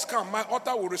 oh, please come. My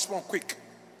altar will respond quick.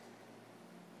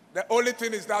 The only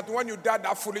thing is that when you die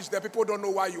that foolish, the people don't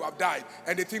know why you have died,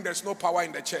 and they think there's no power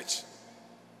in the church.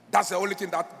 That's the only thing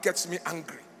that gets me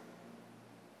angry.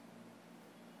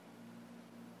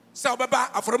 So baba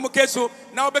aforomuka so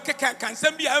na obeke kan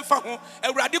sem bia emfa ho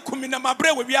awurade kumi na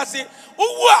mabre we wiase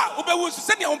owu a obewu so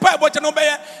se ne ompa ebo che no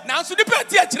beye na nso dipa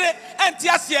ti akire enti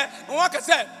ase no waka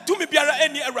se tumi biara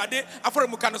eni awurade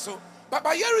aforomuka no so. But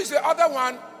here is the other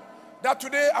one that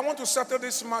today I want to settle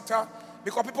this matter,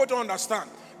 because people don't understand.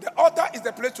 The altar is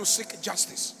the place to seek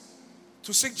justice.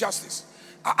 To seek justice.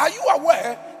 Are you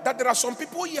aware that there are some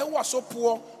people here who are so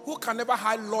poor who can never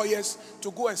hire lawyers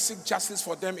to go and seek justice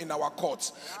for them in our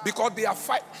courts? Because they are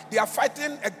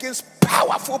fighting against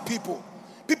powerful people,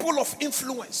 people of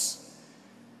influence.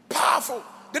 Powerful.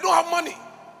 They don't have money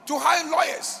to hire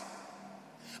lawyers.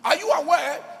 Are you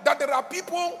aware that there are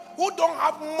people who don't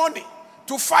have money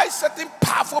to fight certain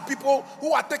powerful people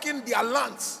who are taking their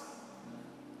lands,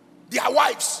 their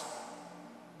wives,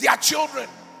 their children,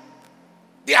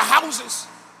 their houses,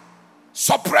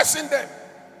 suppressing them,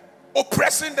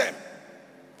 oppressing them?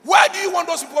 Where do you want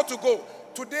those people to go?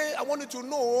 Today, I want you to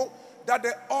know that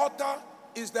the altar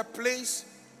is the place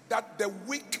that the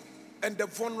weak and the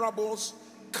vulnerables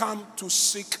come to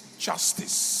seek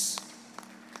justice.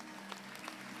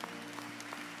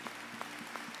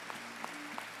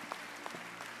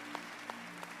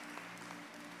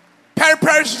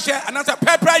 Perish another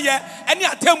pepper ye any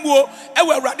atemmuo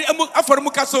ewe awurade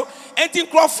aforomuka so enti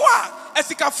nkrofo a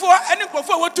esikafo ene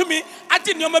nkrofo wotumi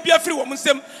ati nioma bia free wo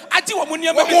nsem ati wo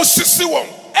nioma wo sisi won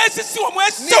esisi wo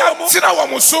esi wo tina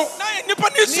wo so na nipa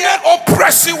ni so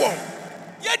oppress won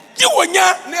ye di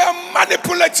wonya na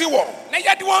manipulate won na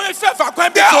ye di won fefa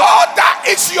kwan bi the altar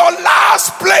is your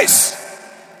last place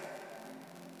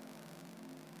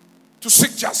to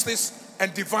seek justice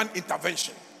and divine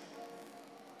intervention.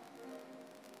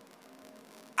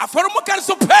 Aforomuka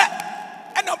so pe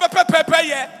ena obepepepe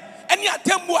ye eni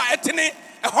atemmu a etene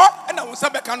eho ena wo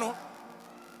sabeka no.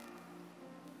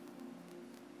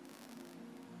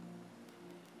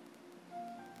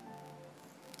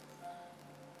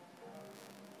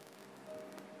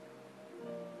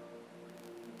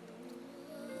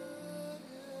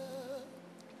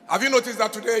 Have you noticed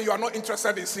that today you are not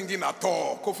interested in singing at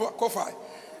all, Kofi?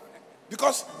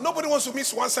 Because nobody wants to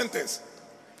miss one sentence.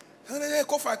 Hey,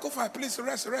 Kofi, please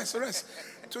rest.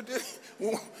 Today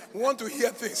we want to hear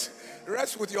things.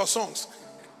 Rest with your songs.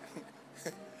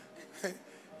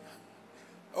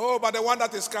 Oh, but the one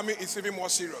that is coming is even more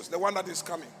serious. The one that is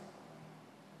coming.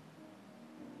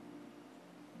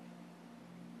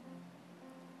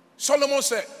 Solomon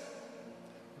said,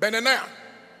 Benaniah,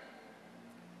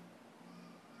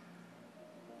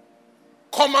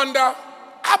 Commander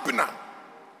Abner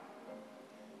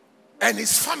and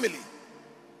his family,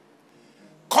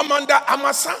 Commander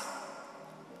Amasa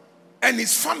and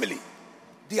his family,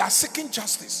 they are seeking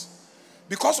justice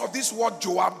because of this what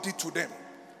Joab did to them.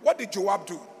 What did Joab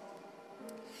do?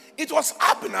 It was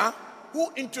Abner who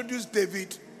introduced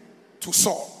David to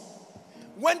Saul.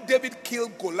 When David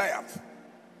killed Goliath,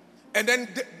 and then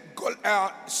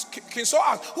King Saul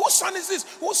asked, whose son is this?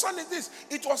 Whose son is this?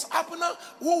 It was Abner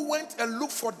who went and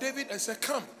looked for David and said,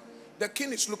 come, the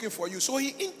king is looking for you. So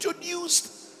he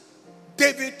introduced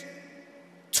David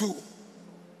to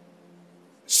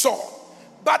Saul.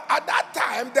 But at that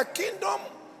time, the kingdom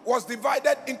was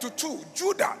divided into two.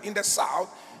 Judah in the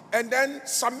south, and then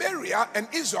Samaria and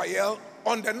Israel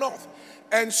on the north.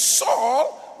 And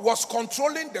Saul was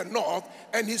controlling the north,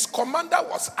 and his commander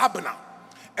was Abner.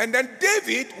 And then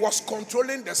David was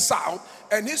controlling the south,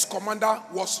 and his commander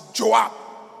was Joab.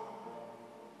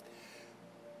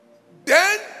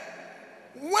 Then,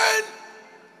 when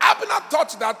Abner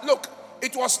thought that, look,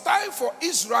 it was time for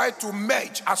Israel to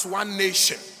merge as one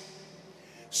nation.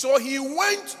 So he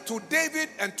went to David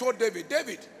and told David,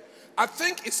 David, I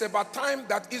think it's about time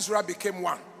that Israel became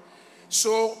one.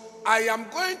 So I am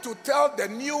going to tell the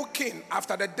new king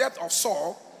after the death of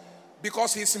Saul,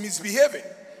 because he's misbehaving,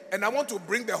 and I want to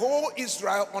bring the whole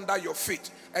Israel under your feet.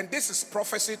 And this is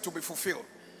prophecy to be fulfilled.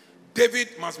 David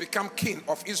must become king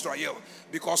of Israel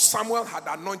because Samuel had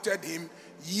anointed him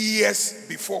years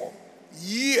before.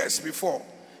 Years before.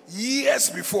 Years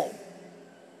before.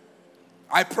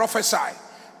 I prophesy,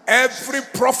 every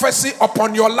prophecy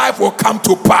upon your life will come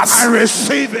to pass. I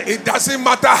receive it. It doesn't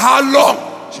matter how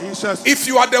long. Jesus. If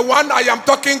you are the one I am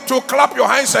talking to, clap your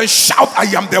hands and shout, I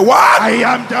am the one. I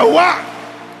am the one.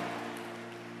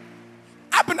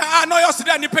 Abner no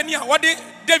yesterday ni penia what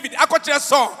David akoche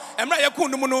Saul emra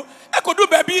yakunu mu no ekodu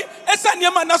baby esa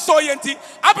niema na Saul yenti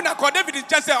Abner ko David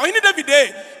chese ohini David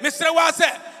mesre wa se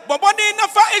boboni na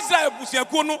fa Israel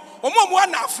busiaku no omo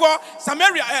anafo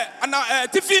Samaria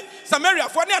tifi Samaria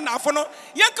fo ne anafo no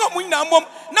yenka mu nyina mom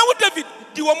na wo David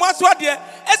di wo mo aso ade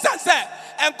esa se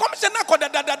enkomse na ko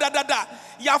da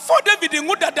ya for David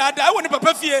ngu da e woni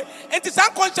papa fie enti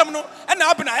san koncham no e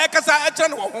na Abner e kasa e kire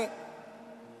no wo ho.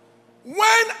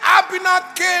 When Abner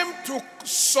came to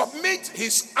submit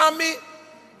his army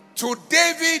to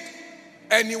David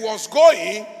and he was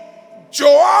going,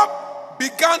 Joab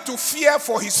began to fear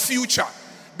for his future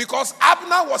because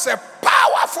Abner was a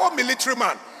powerful military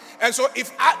man. And so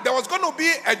if there was going to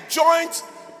be a joint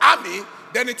army,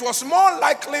 then it was more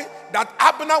likely that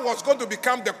Abner was going to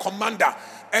become the commander.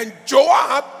 And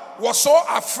Joab was so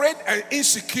afraid and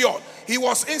insecure. He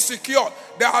was insecure.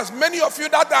 There are many of you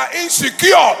that are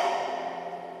insecure.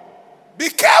 Be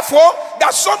careful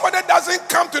that somebody doesn't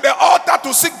come to the altar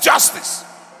to seek justice.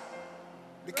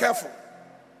 Be careful.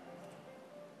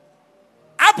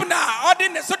 Abner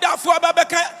ordinary soda for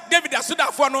Babeka David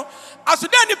soda for no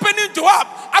asuda ni peni Joab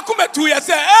akumetu ye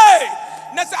say hey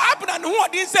na say Abner no ho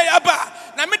odin say aba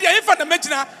na me de ayefa na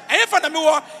megina ayefa na me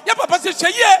wo ya papa say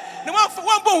hweye ne wan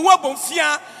bo hu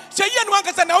abonfia hweye ne wan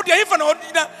kasa na odi ayefa na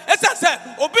odina esa say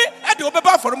obi e de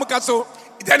obeba for mu kaso.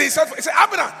 Then he said,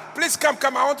 Abner, please come,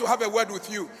 I want to have a word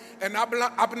with you. And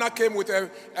Abner came with a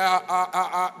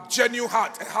genuine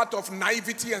heart, a heart of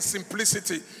naivety and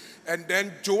simplicity. And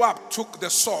then Joab took the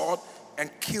sword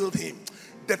and killed him.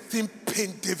 The thing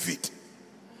pained David.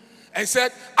 And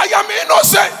said, I am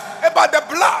innocent about the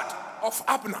blood of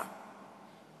Abner.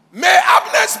 May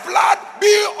Abner's blood be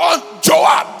on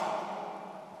Joab.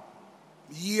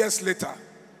 Years later,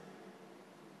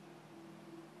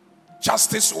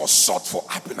 justice was sought for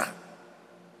Abner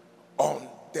on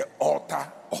the altar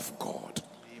of God.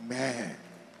 Amen.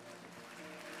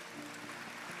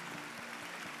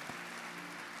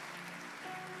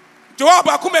 Joab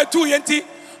akumetu yenti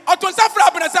oton safra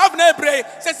Abner safna ebre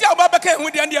sesi ababeka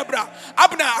hu de ebra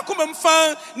Abner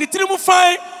akumemfan nitirimu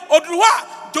fan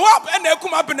odruwa Joab and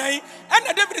ekum Abner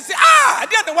and David say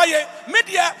de na waye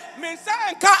media mensa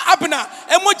enka Abner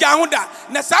emoja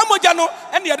hoda na sa moja no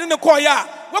and ye de ne koya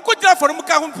wakojira for mu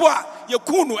ka ho po a ye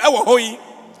kunu e wo hoyi.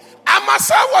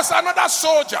 Amasa was another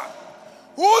soldier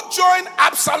who joined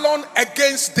Absalom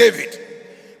against David.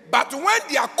 But when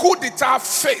their coup d'etat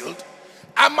failed,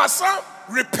 Amasa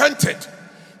repented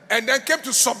and then came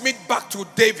to submit back to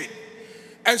David.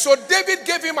 And so David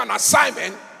gave him an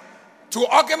assignment to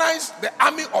organize the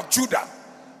army of Judah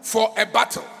for a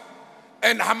battle.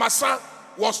 And Amasa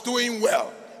was doing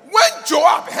well. When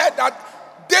Joab heard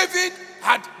that David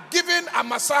had given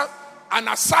Amasa an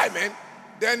assignment,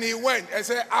 then he went and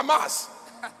said, Amas,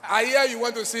 I hear you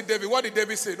want to see David. What did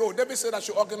David say? Oh, David said I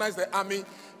should organize the army.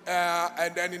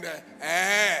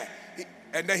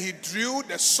 And then he drew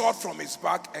the sword from his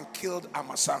back and killed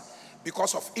Amasa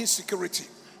because of insecurity,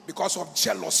 because of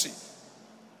jealousy.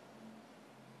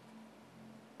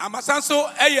 Amasa so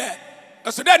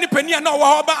so there ni penia na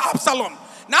wo ba Absalom.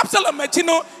 Na Absalom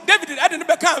machino David ade ne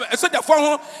beka so da fo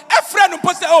ho efra no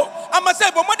pose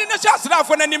Amasa bo modi na chance asra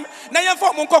for nanim na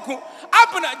yemfa mo nkoku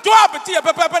Abner Joab tie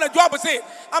papa na Joab say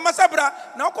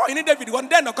amasabra na okọ hini David won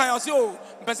den no kan say o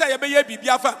mpesa ye be ye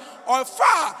bibia fa o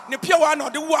fa ne piewa na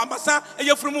ode wo amasa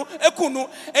eyefurumu ekunu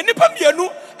enipa mienu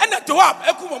na Joab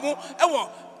ekumomu ewo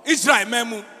Israel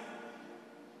memu.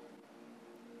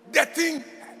 The thing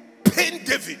pained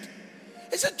David.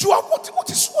 He said, Joab, what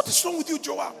is wrong with you,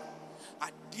 Joab?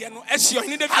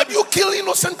 How do you kill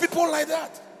innocent people like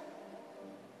that?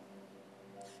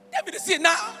 David said,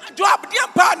 now, Joab, dear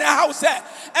partner, house,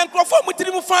 and Crawford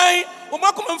Mutrim fine,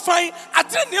 Omakum fine, I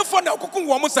train you for the Kukum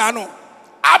Wamusano.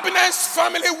 Abner's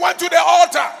family went to the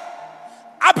altar.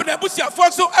 Abner Busia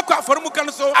Fonso, Aqua for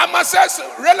Mukanso. Amasa's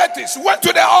relatives went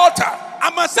to the altar.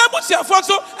 Amasa Busia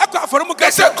Fonso, Aqua for Mukanso.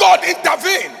 They said, God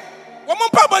intervene. We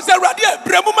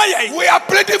are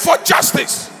pleading for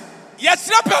justice. Yes,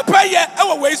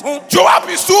 our ways home. Joab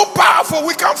is too powerful,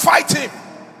 we can't fight him.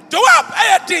 Joab,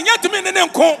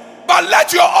 but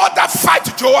let your order fight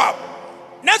Joab.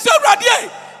 Neso Radie,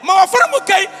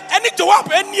 Mawafaramuke, and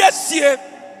Joab, and yes, ye.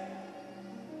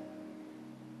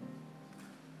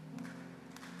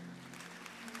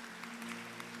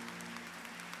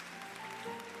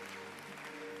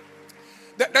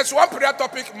 That's one prayer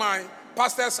topic my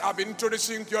pastors have been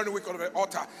introducing during the week of the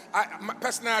altar.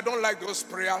 Personally, I don't like those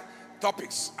prayer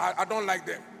topics. I don't like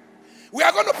them. We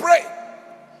are going to pray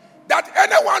that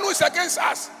anyone who is against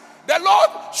us, the Lord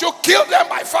should kill them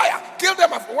by fire. Kill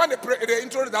them. When they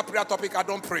introduce that prayer topic, I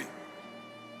don't pray.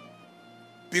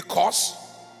 Because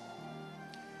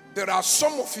there are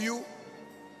some of you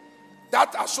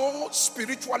that are so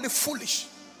spiritually foolish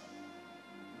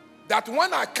that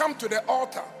when I come to the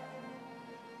altar,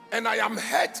 and I am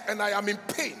hurt and I am in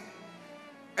pain,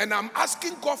 and I'm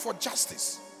asking God for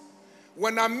justice,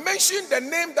 when I mention the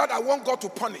name that I want God to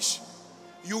punish,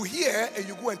 you hear and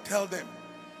you go and tell them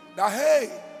that,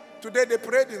 hey, today they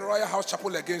prayed in Royalhouse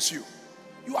Chapel against you.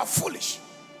 You are foolish.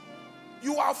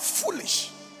 You are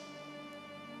foolish.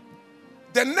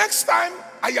 The next time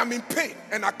I am in pain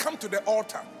and I come to the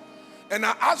altar and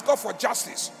I ask God for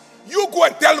justice, you go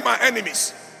and tell my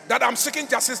enemies that I'm seeking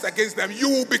justice against them. You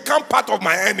will become part of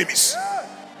my enemies.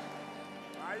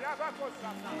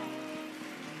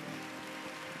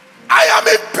 I am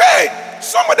in pain.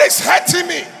 Somebody is hurting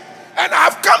me. And I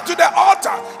have come to the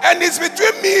altar. And it's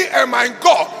between me and my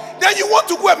God. Then you want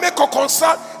to go and make a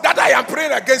concern that I am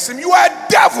praying against him. You are a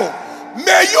devil.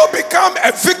 May you become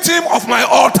a victim of my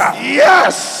altar.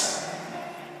 Yes.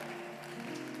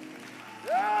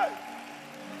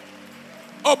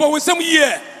 Oh, but with some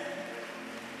year.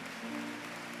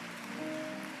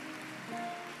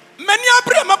 Many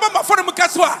are my for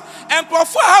Mukaswa and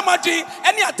Profa Hamaji,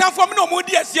 any attack from no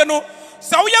moody as you know.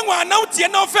 So young one now,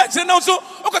 no facts and also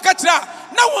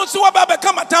Okakatra. Now one so about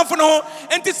become a town for no,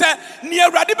 and this near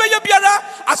Radibaya Biara,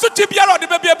 a Sutibiara, the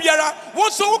baby Biara,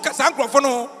 one so Casankro for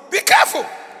no. Be careful.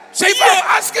 Say, if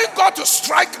I'm asking God to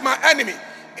strike my enemy,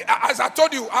 as I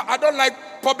told you, I don't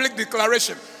like public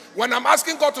declaration. When I'm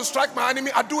asking God to strike my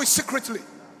enemy, I do it secretly.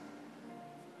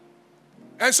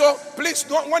 And so, please,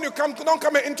 when you come, don't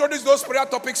come and introduce those prayer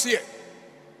topics here.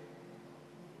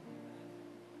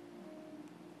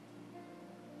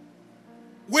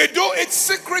 We do it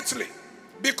secretly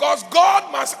because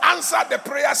God must answer the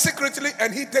prayer secretly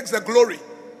and he takes the glory.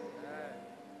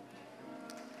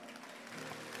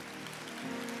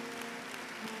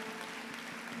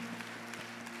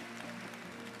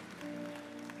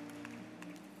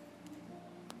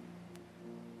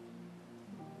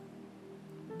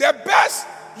 The best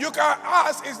you can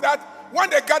ask is that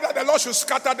when they gather, the Lord should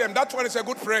scatter them. That one is a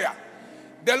good prayer.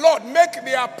 The Lord, make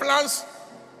their plans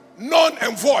known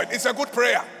and void. It's a good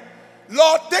prayer.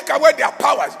 Lord, take away their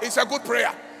powers. It's a good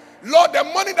prayer. Lord, the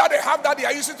money that they have that they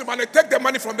are using to money, take the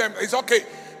money from them. It's okay.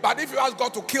 But if you ask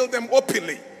God to kill them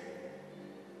openly,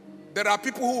 there are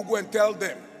people who will go and tell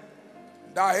them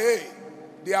that, hey,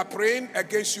 they are praying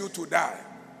against you to die.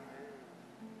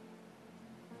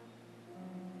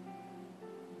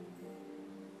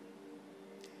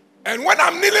 And when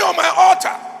I'm kneeling on my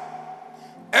altar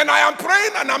and I am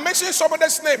praying and I'm mentioning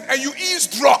somebody's name and you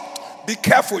eavesdrop, be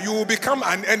careful, you will become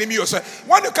an enemy yourself.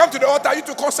 When you come to the altar, you need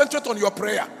to concentrate on your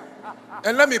prayer.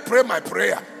 And let me pray my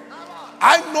prayer.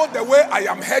 I know the way I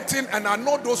am hurting and I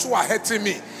know those who are hurting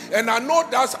me. And I know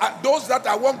those that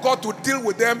I want God to deal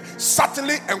with them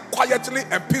subtly and quietly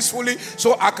and peacefully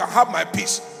so I can have my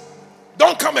peace.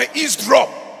 Don't come and eavesdrop.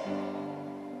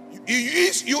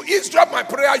 You eavesdrop my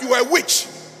prayer, you are a witch.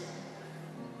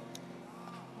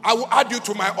 I will add you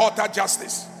to my altar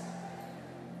justice.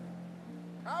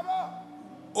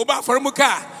 Oba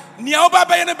Formuka, Niaoba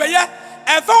Bayana Baya,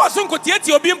 and for Sunko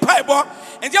Tieti or being piebo,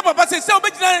 and Jabba says, so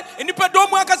much in the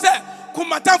Padomo Cassa,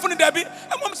 kumatamfo no da bi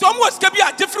emom so omo sika bi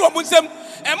a jefri omo nsem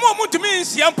emom ntumi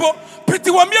nsiampo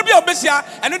pretty wo mie bi obesia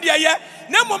eno de ye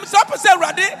na emom so pese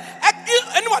awrade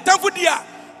eni watamfo di a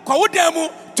kwa wodan mu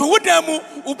to wodan mu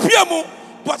upie mu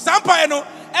but sampa no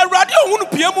awrade ohunu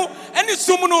pie mu eni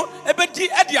sum no ebedi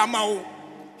edi amawo.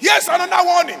 Here's another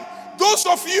warning. Those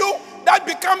of you that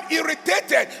become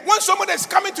irritated when somebody is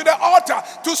coming to the altar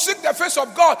to seek the face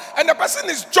of God and the person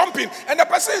is jumping and the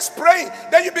person is praying,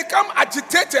 then you become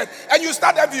agitated and you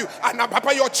start having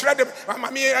papa you're treading,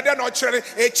 mommy I don't know what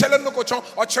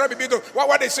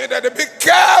they say that be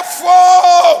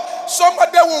careful.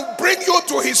 Somebody will bring you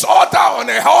to his altar on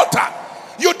a altar.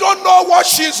 You don't know what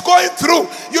she's going through.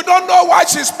 You don't know why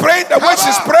she's praying the way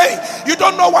she's praying. You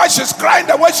don't know why she's crying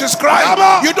the way she's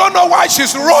crying. You don't know why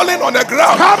she's rolling on the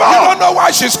ground. You don't know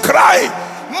why she's crying.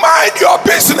 Mind your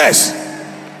business.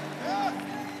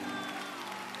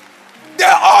 The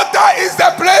altar is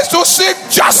the place to seek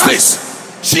justice.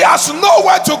 She has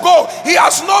nowhere to go. He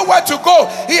has nowhere to go.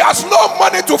 He has no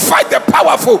money to fight the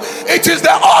powerful. It is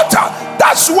the altar.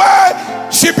 That's where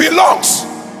she belongs.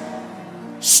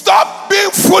 Stop being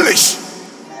foolish.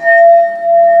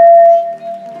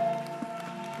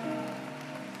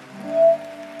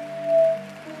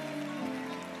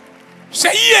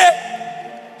 Say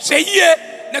ye,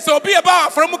 na so be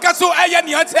about from Mukaso aya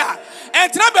ni ata.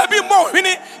 And try baby more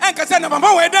hini and kasa na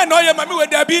mama we dey no ye mami we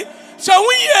dey bi. So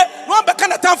we ye no be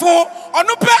kana tamfo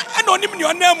onu pe anonim ni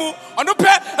onamu onu pe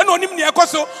anonim ni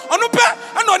ekoso onu pe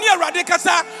anoni awrade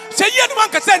kasa say ye no man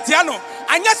kasa ntia no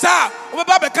anya sa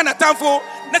obeba be kana tamfo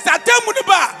na sa temu ni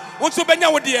ba wonso benya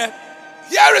wo de.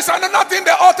 Here is another thing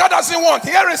the altar doesn't want.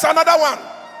 Here is another one.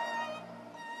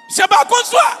 Sheba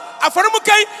konso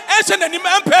aforemukai ense nanim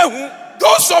empa hu.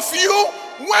 Those of you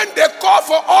when they call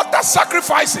for altar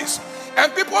sacrifices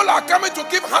and people are coming to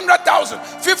give 100,000,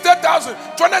 50,000,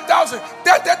 20,000,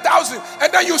 30,000,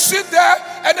 and then you sit there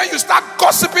and then you start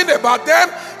gossiping about them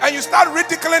and you start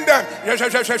ridiculing them.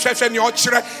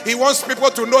 He wants people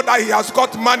to know that he has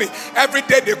got money. Every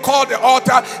day they call the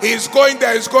altar, he is going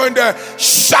there, he's going there.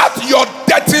 Shut your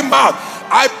dirty mouth.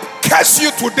 I curse you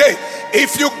today.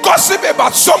 If you gossip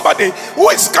about somebody who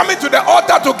is coming to the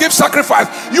altar to give sacrifice,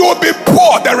 you will be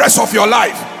poor the rest of your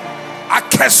life. I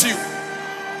curse you.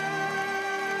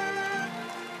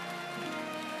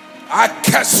 I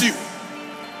curse you.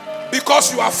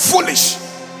 Because you are foolish.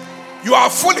 You are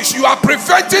foolish. You are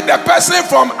preventing the person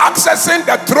from accessing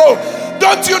the throne.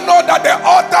 Don't you know that the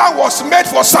altar was made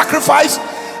for sacrifice?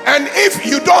 And if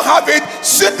you don't have it,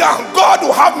 sit down. God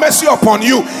will have mercy upon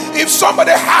you. If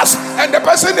somebody has and the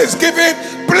person is giving,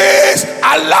 please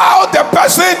allow the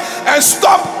person and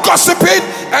stop gossiping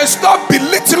and stop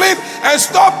belittling and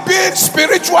stop being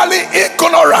spiritually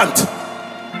ignorant.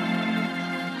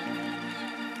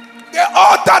 The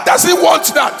altar doesn't want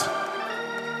that.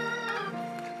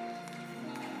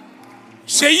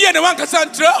 Say ye no one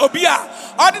kasantra obia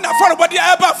ordinary for body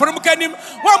aba from kanim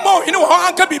one more you know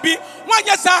anka bibi one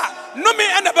yes no me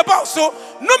and baba so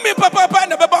no me papa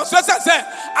and baba so say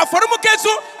aforum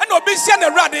kesu and obi sia na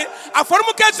rade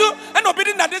aforum kesu and obi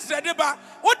na this rade ba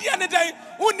odi ane dan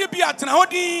uni bi atena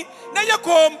hodi na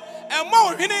yekom e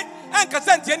mo hwini anka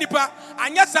santia nipa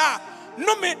anya sa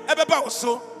no me e baba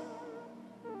so.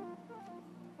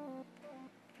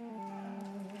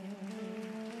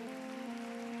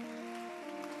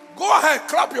 Go ahead,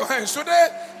 clap your hands. So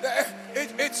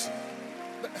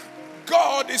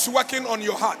God is working on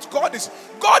your heart. God is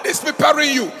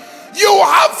preparing you. You will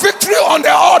have victory on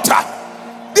the altar.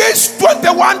 This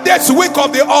 21 days week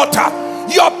of the altar,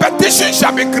 your petition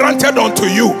shall be granted unto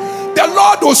you. The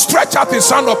Lord will stretch out his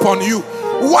hand upon you.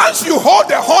 Once you hold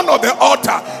the horn of the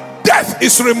altar, death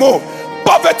is removed,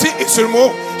 poverty is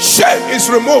removed, shame is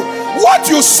removed. What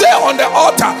you say on the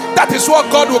altar, that is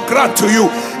what God will grant to you.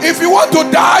 If you want to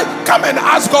die, come and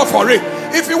ask God for it.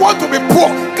 If you want to be poor,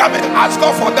 come and ask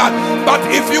God for that. But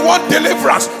if you want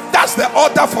deliverance, that's the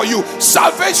altar for you.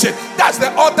 Salvation, that's the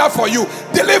altar for you.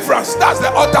 Deliverance, that's the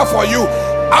altar for you.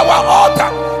 Our altar,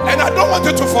 and I don't want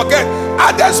you to forget,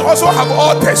 others also have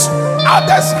altars.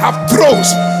 Others have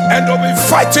thrones, and they'll be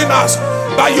fighting us.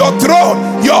 But your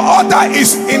throne, your altar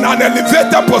is in an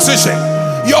elevated position.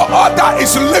 Your altar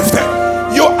is lifted.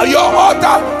 Your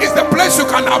altar is the place you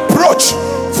can approach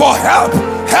for help.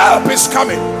 Help is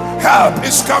coming. Help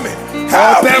is coming.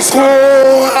 Help is coming.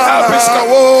 Help is coming.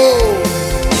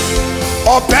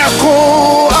 Run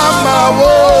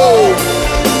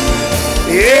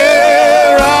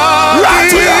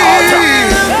to the altar.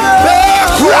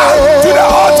 Run to the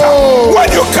altar. When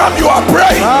you come, you are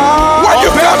praying. When you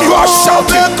come, you are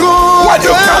shouting. When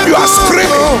you come, you are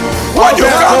screaming. When you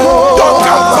come, don't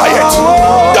come quiet.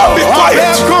 Don't be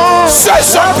quiet. Say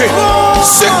something.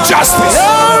 Seek justice.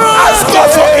 Ask God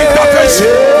for intervention.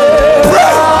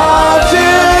 Pray.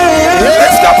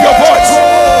 Lift up your voice.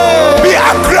 Be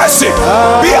aggressive.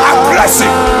 Be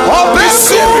aggressive. Be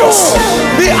serious.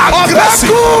 Be aggressive.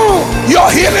 Your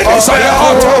healing is on the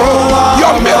altar.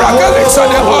 Your miracle is on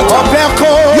the altar.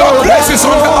 Your grace is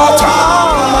on the altar.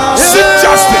 Seek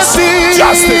justice.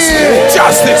 Justice.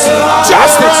 Justice.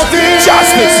 Justice.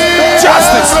 Justice.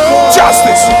 Justice.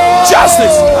 Justice.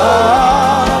 Justice.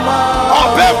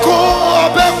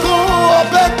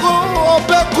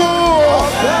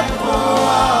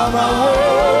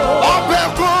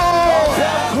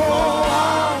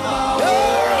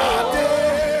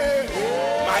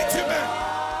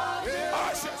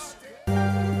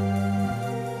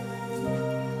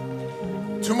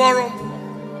 Tomorrow,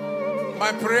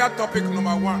 my prayer topic number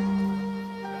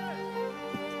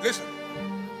 1. Listen,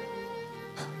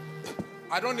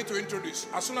 I don't need to introduce.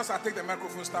 As soon as I take the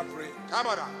microphone, start praying.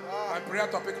 My prayer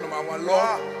topic number 1,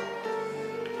 Lord,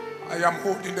 I am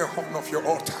holding the horn of your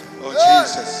altar. Oh,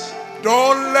 Jesus.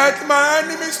 Don't let my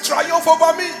enemies triumph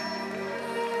over me.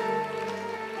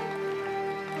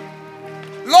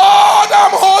 Lord,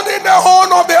 I'm holding the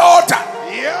horn of the altar.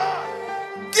 Yeah.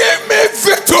 Give me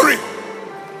victory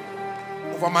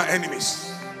over my enemies.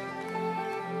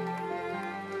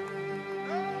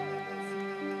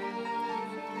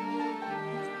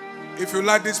 If you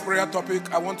like this prayer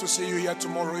topic, I want to see you here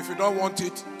tomorrow. If you don't want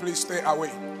it, please stay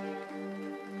away.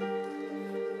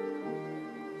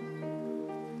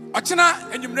 Achina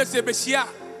enyumre se behia.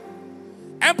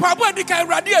 Empabo adika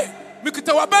awrade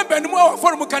mikita wa bembe nmu wa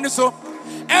forum kan so.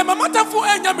 Mamatafo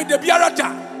enya me de biara da.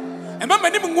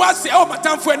 Manim ngu ase e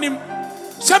matamfo anim.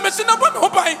 Shamesi na bo me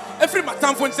hoban efri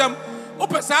matamfo nsam.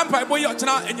 Opesa ampa boye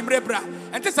ochina enyumre bra.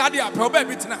 Ente sa de apɛ oba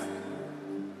bitena.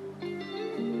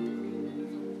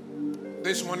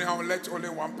 This morning I will let only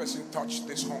one person touch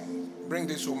this horn. Bring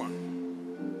this woman.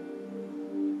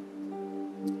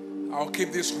 I'll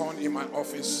keep this horn in my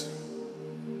office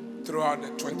throughout the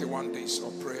 21 days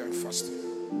of prayer and fasting.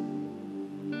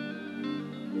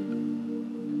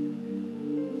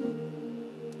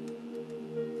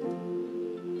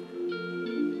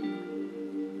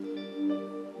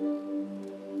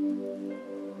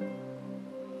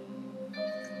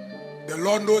 The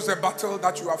Lord knows the battle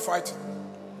that you are fighting.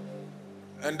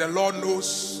 And the Lord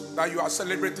knows that you are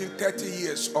celebrating 30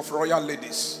 years of royal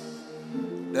ladies.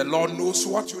 The Lord knows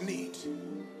what you need.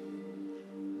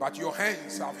 But your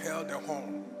hands have held the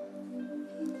horn.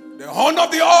 The horn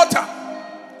of the altar.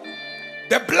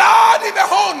 The blood in the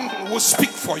horn will speak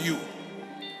for you.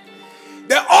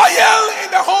 The oil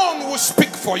in the horn will speak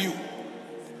for you.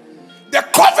 The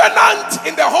covenant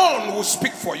in the horn will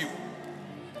speak for you.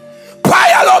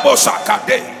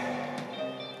 Payalobosakade.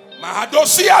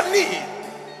 Mahadosiani.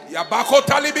 Yabako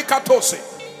talibikatose.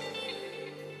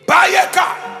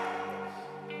 Bayeka.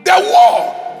 The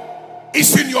war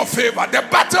is in your favor. The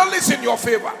battle is in your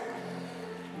favor.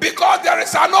 Because there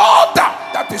is an altar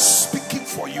that is speaking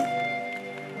for you.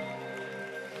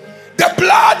 The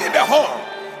blood in the horn.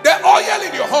 The oil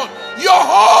in your horn. Your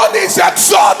horn is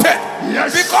exalted.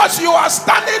 Yes. Because you are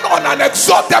standing on an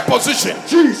exalted position.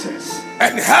 Jesus.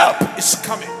 And help is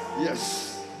coming.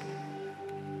 Yes.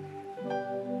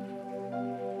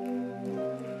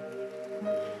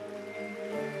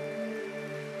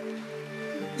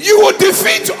 You will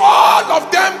defeat all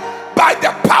of them by the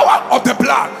power of the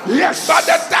blood. Yes. By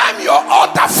the time your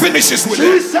altar finishes with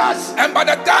Jesus. them, and by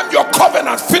the time your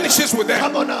covenant finishes with them,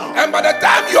 Come on now. and by the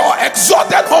time your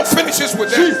exalted home finishes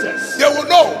with them, Jesus. they will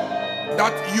know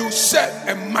that you serve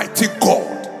a mighty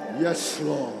God. Yes,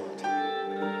 Lord.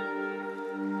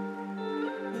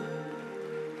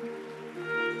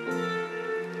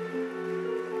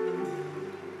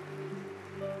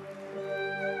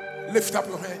 Lift up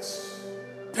your hands.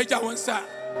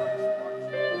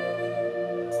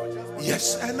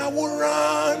 Yes, and I will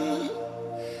run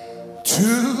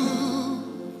to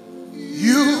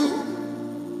you,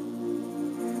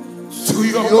 to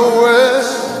your words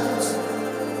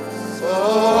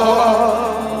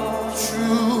of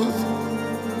truth.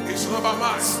 It's not by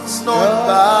mine. It's not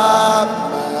by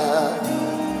might,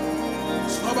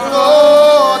 It's not by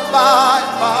not by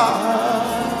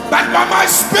might, but by my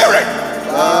spirit.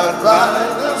 but by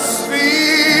the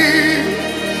Spirit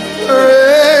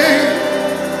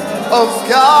of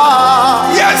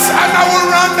God. Yes, and I will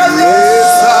run the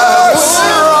race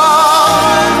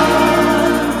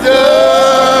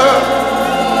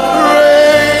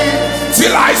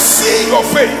till I see your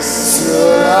face.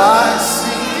 Till I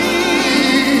see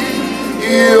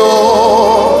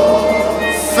your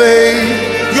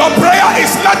face. Your prayer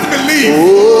is let me live.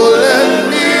 Oh, let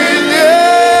me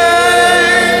live.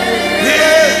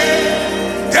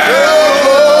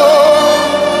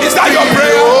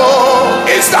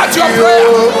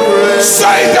 prayer.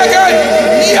 Say it again.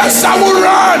 Yes, I will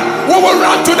run. We will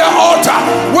run to the altar.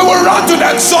 We will run to the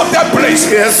exalted place.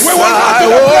 Yes, we will run to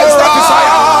the place that is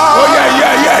higher. Oh yeah.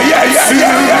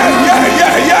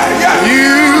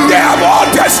 They have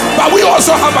altars, but we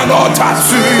also have an altar.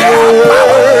 They have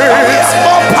power, and we have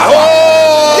more power.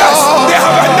 Yes, they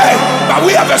have a name, but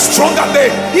we have a stronger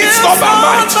name. It's not by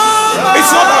might.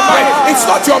 It's not by might. It's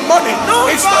not your money.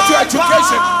 It's not your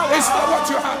education. It's not what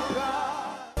you have.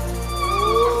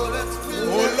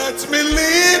 Oh, let me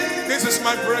live. This is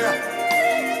my prayer.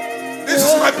 This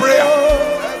is my prayer.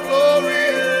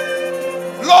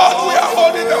 Lord, we are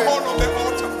holding the horn of the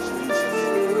altar.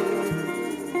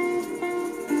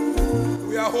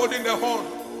 We are holding the horn.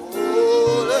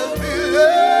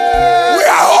 We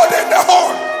are holding the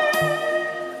horn.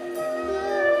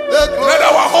 Let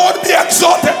our horn be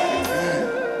exalted.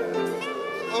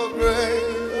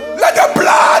 Let the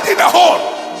blood in the horn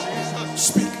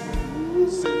speak.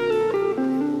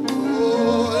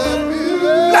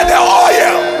 Let the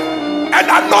oil and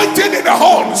anointing in the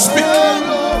horn speak.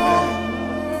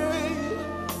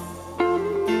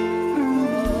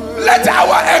 Let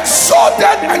our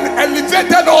exalted and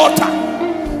elevated altar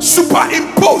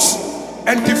superimpose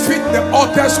and defeat the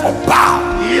altars of Baal.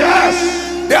 Yes.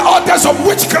 The altars of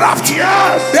witchcraft.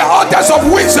 Yes. The altars of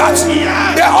wizards.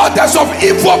 Yes. The altars of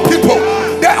evil people.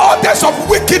 The altars of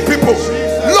wicked people.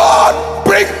 Lord,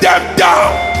 bring them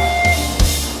down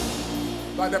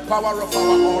by the power of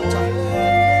our altar.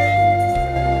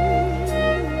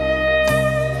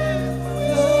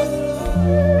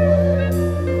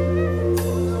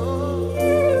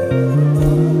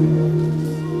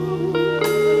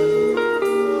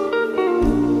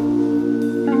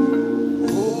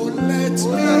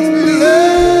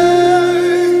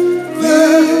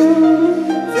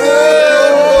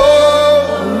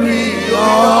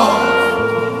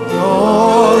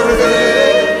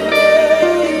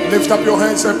 Lift up your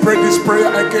hands and pray this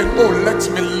prayer again. Oh, let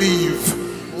me live.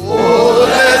 Oh,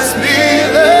 let me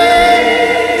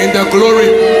live in the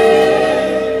glory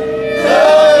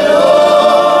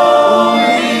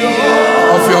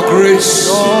of your grace.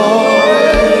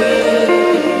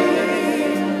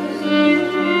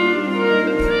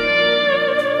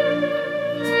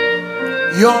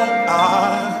 Your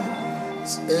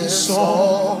eyes is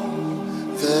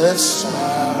on the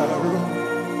sorrow,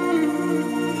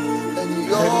 and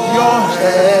your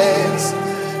hands,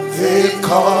 they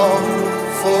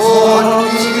comfort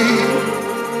me.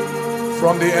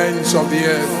 From the ends of the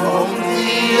earth, from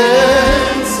the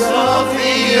ends of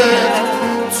the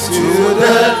earth to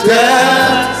the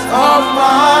depths of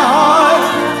my heart,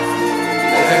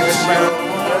 let your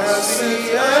mercy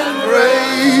and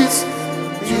grace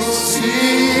you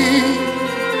see.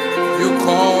 You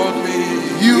called me.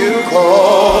 You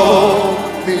called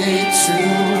me to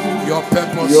your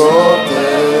purpose. Your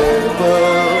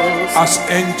purpose. As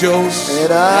angels,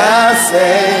 and I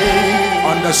say,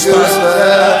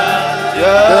 understand.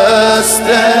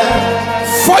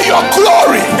 For your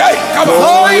glory. Hey, come on.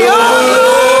 For your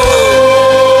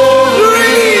glory.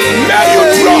 May you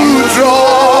draw.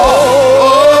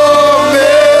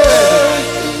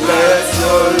 Let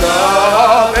your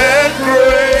love and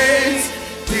grace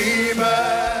be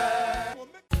mine.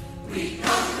 We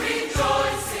come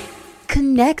rejoicing.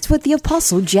 Connect with the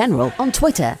Apostle General on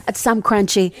Twitter at Sam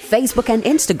Korankye, Facebook and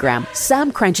Instagram,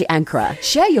 Sam Korankye Ankrah.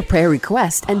 Share your prayer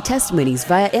requests and testimonies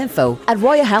via info at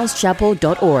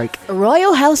royalhousechapel.org.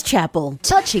 Royalhouse Chapel,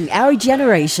 touching our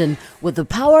generation with the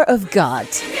power of God.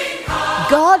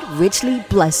 God richly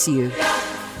bless you.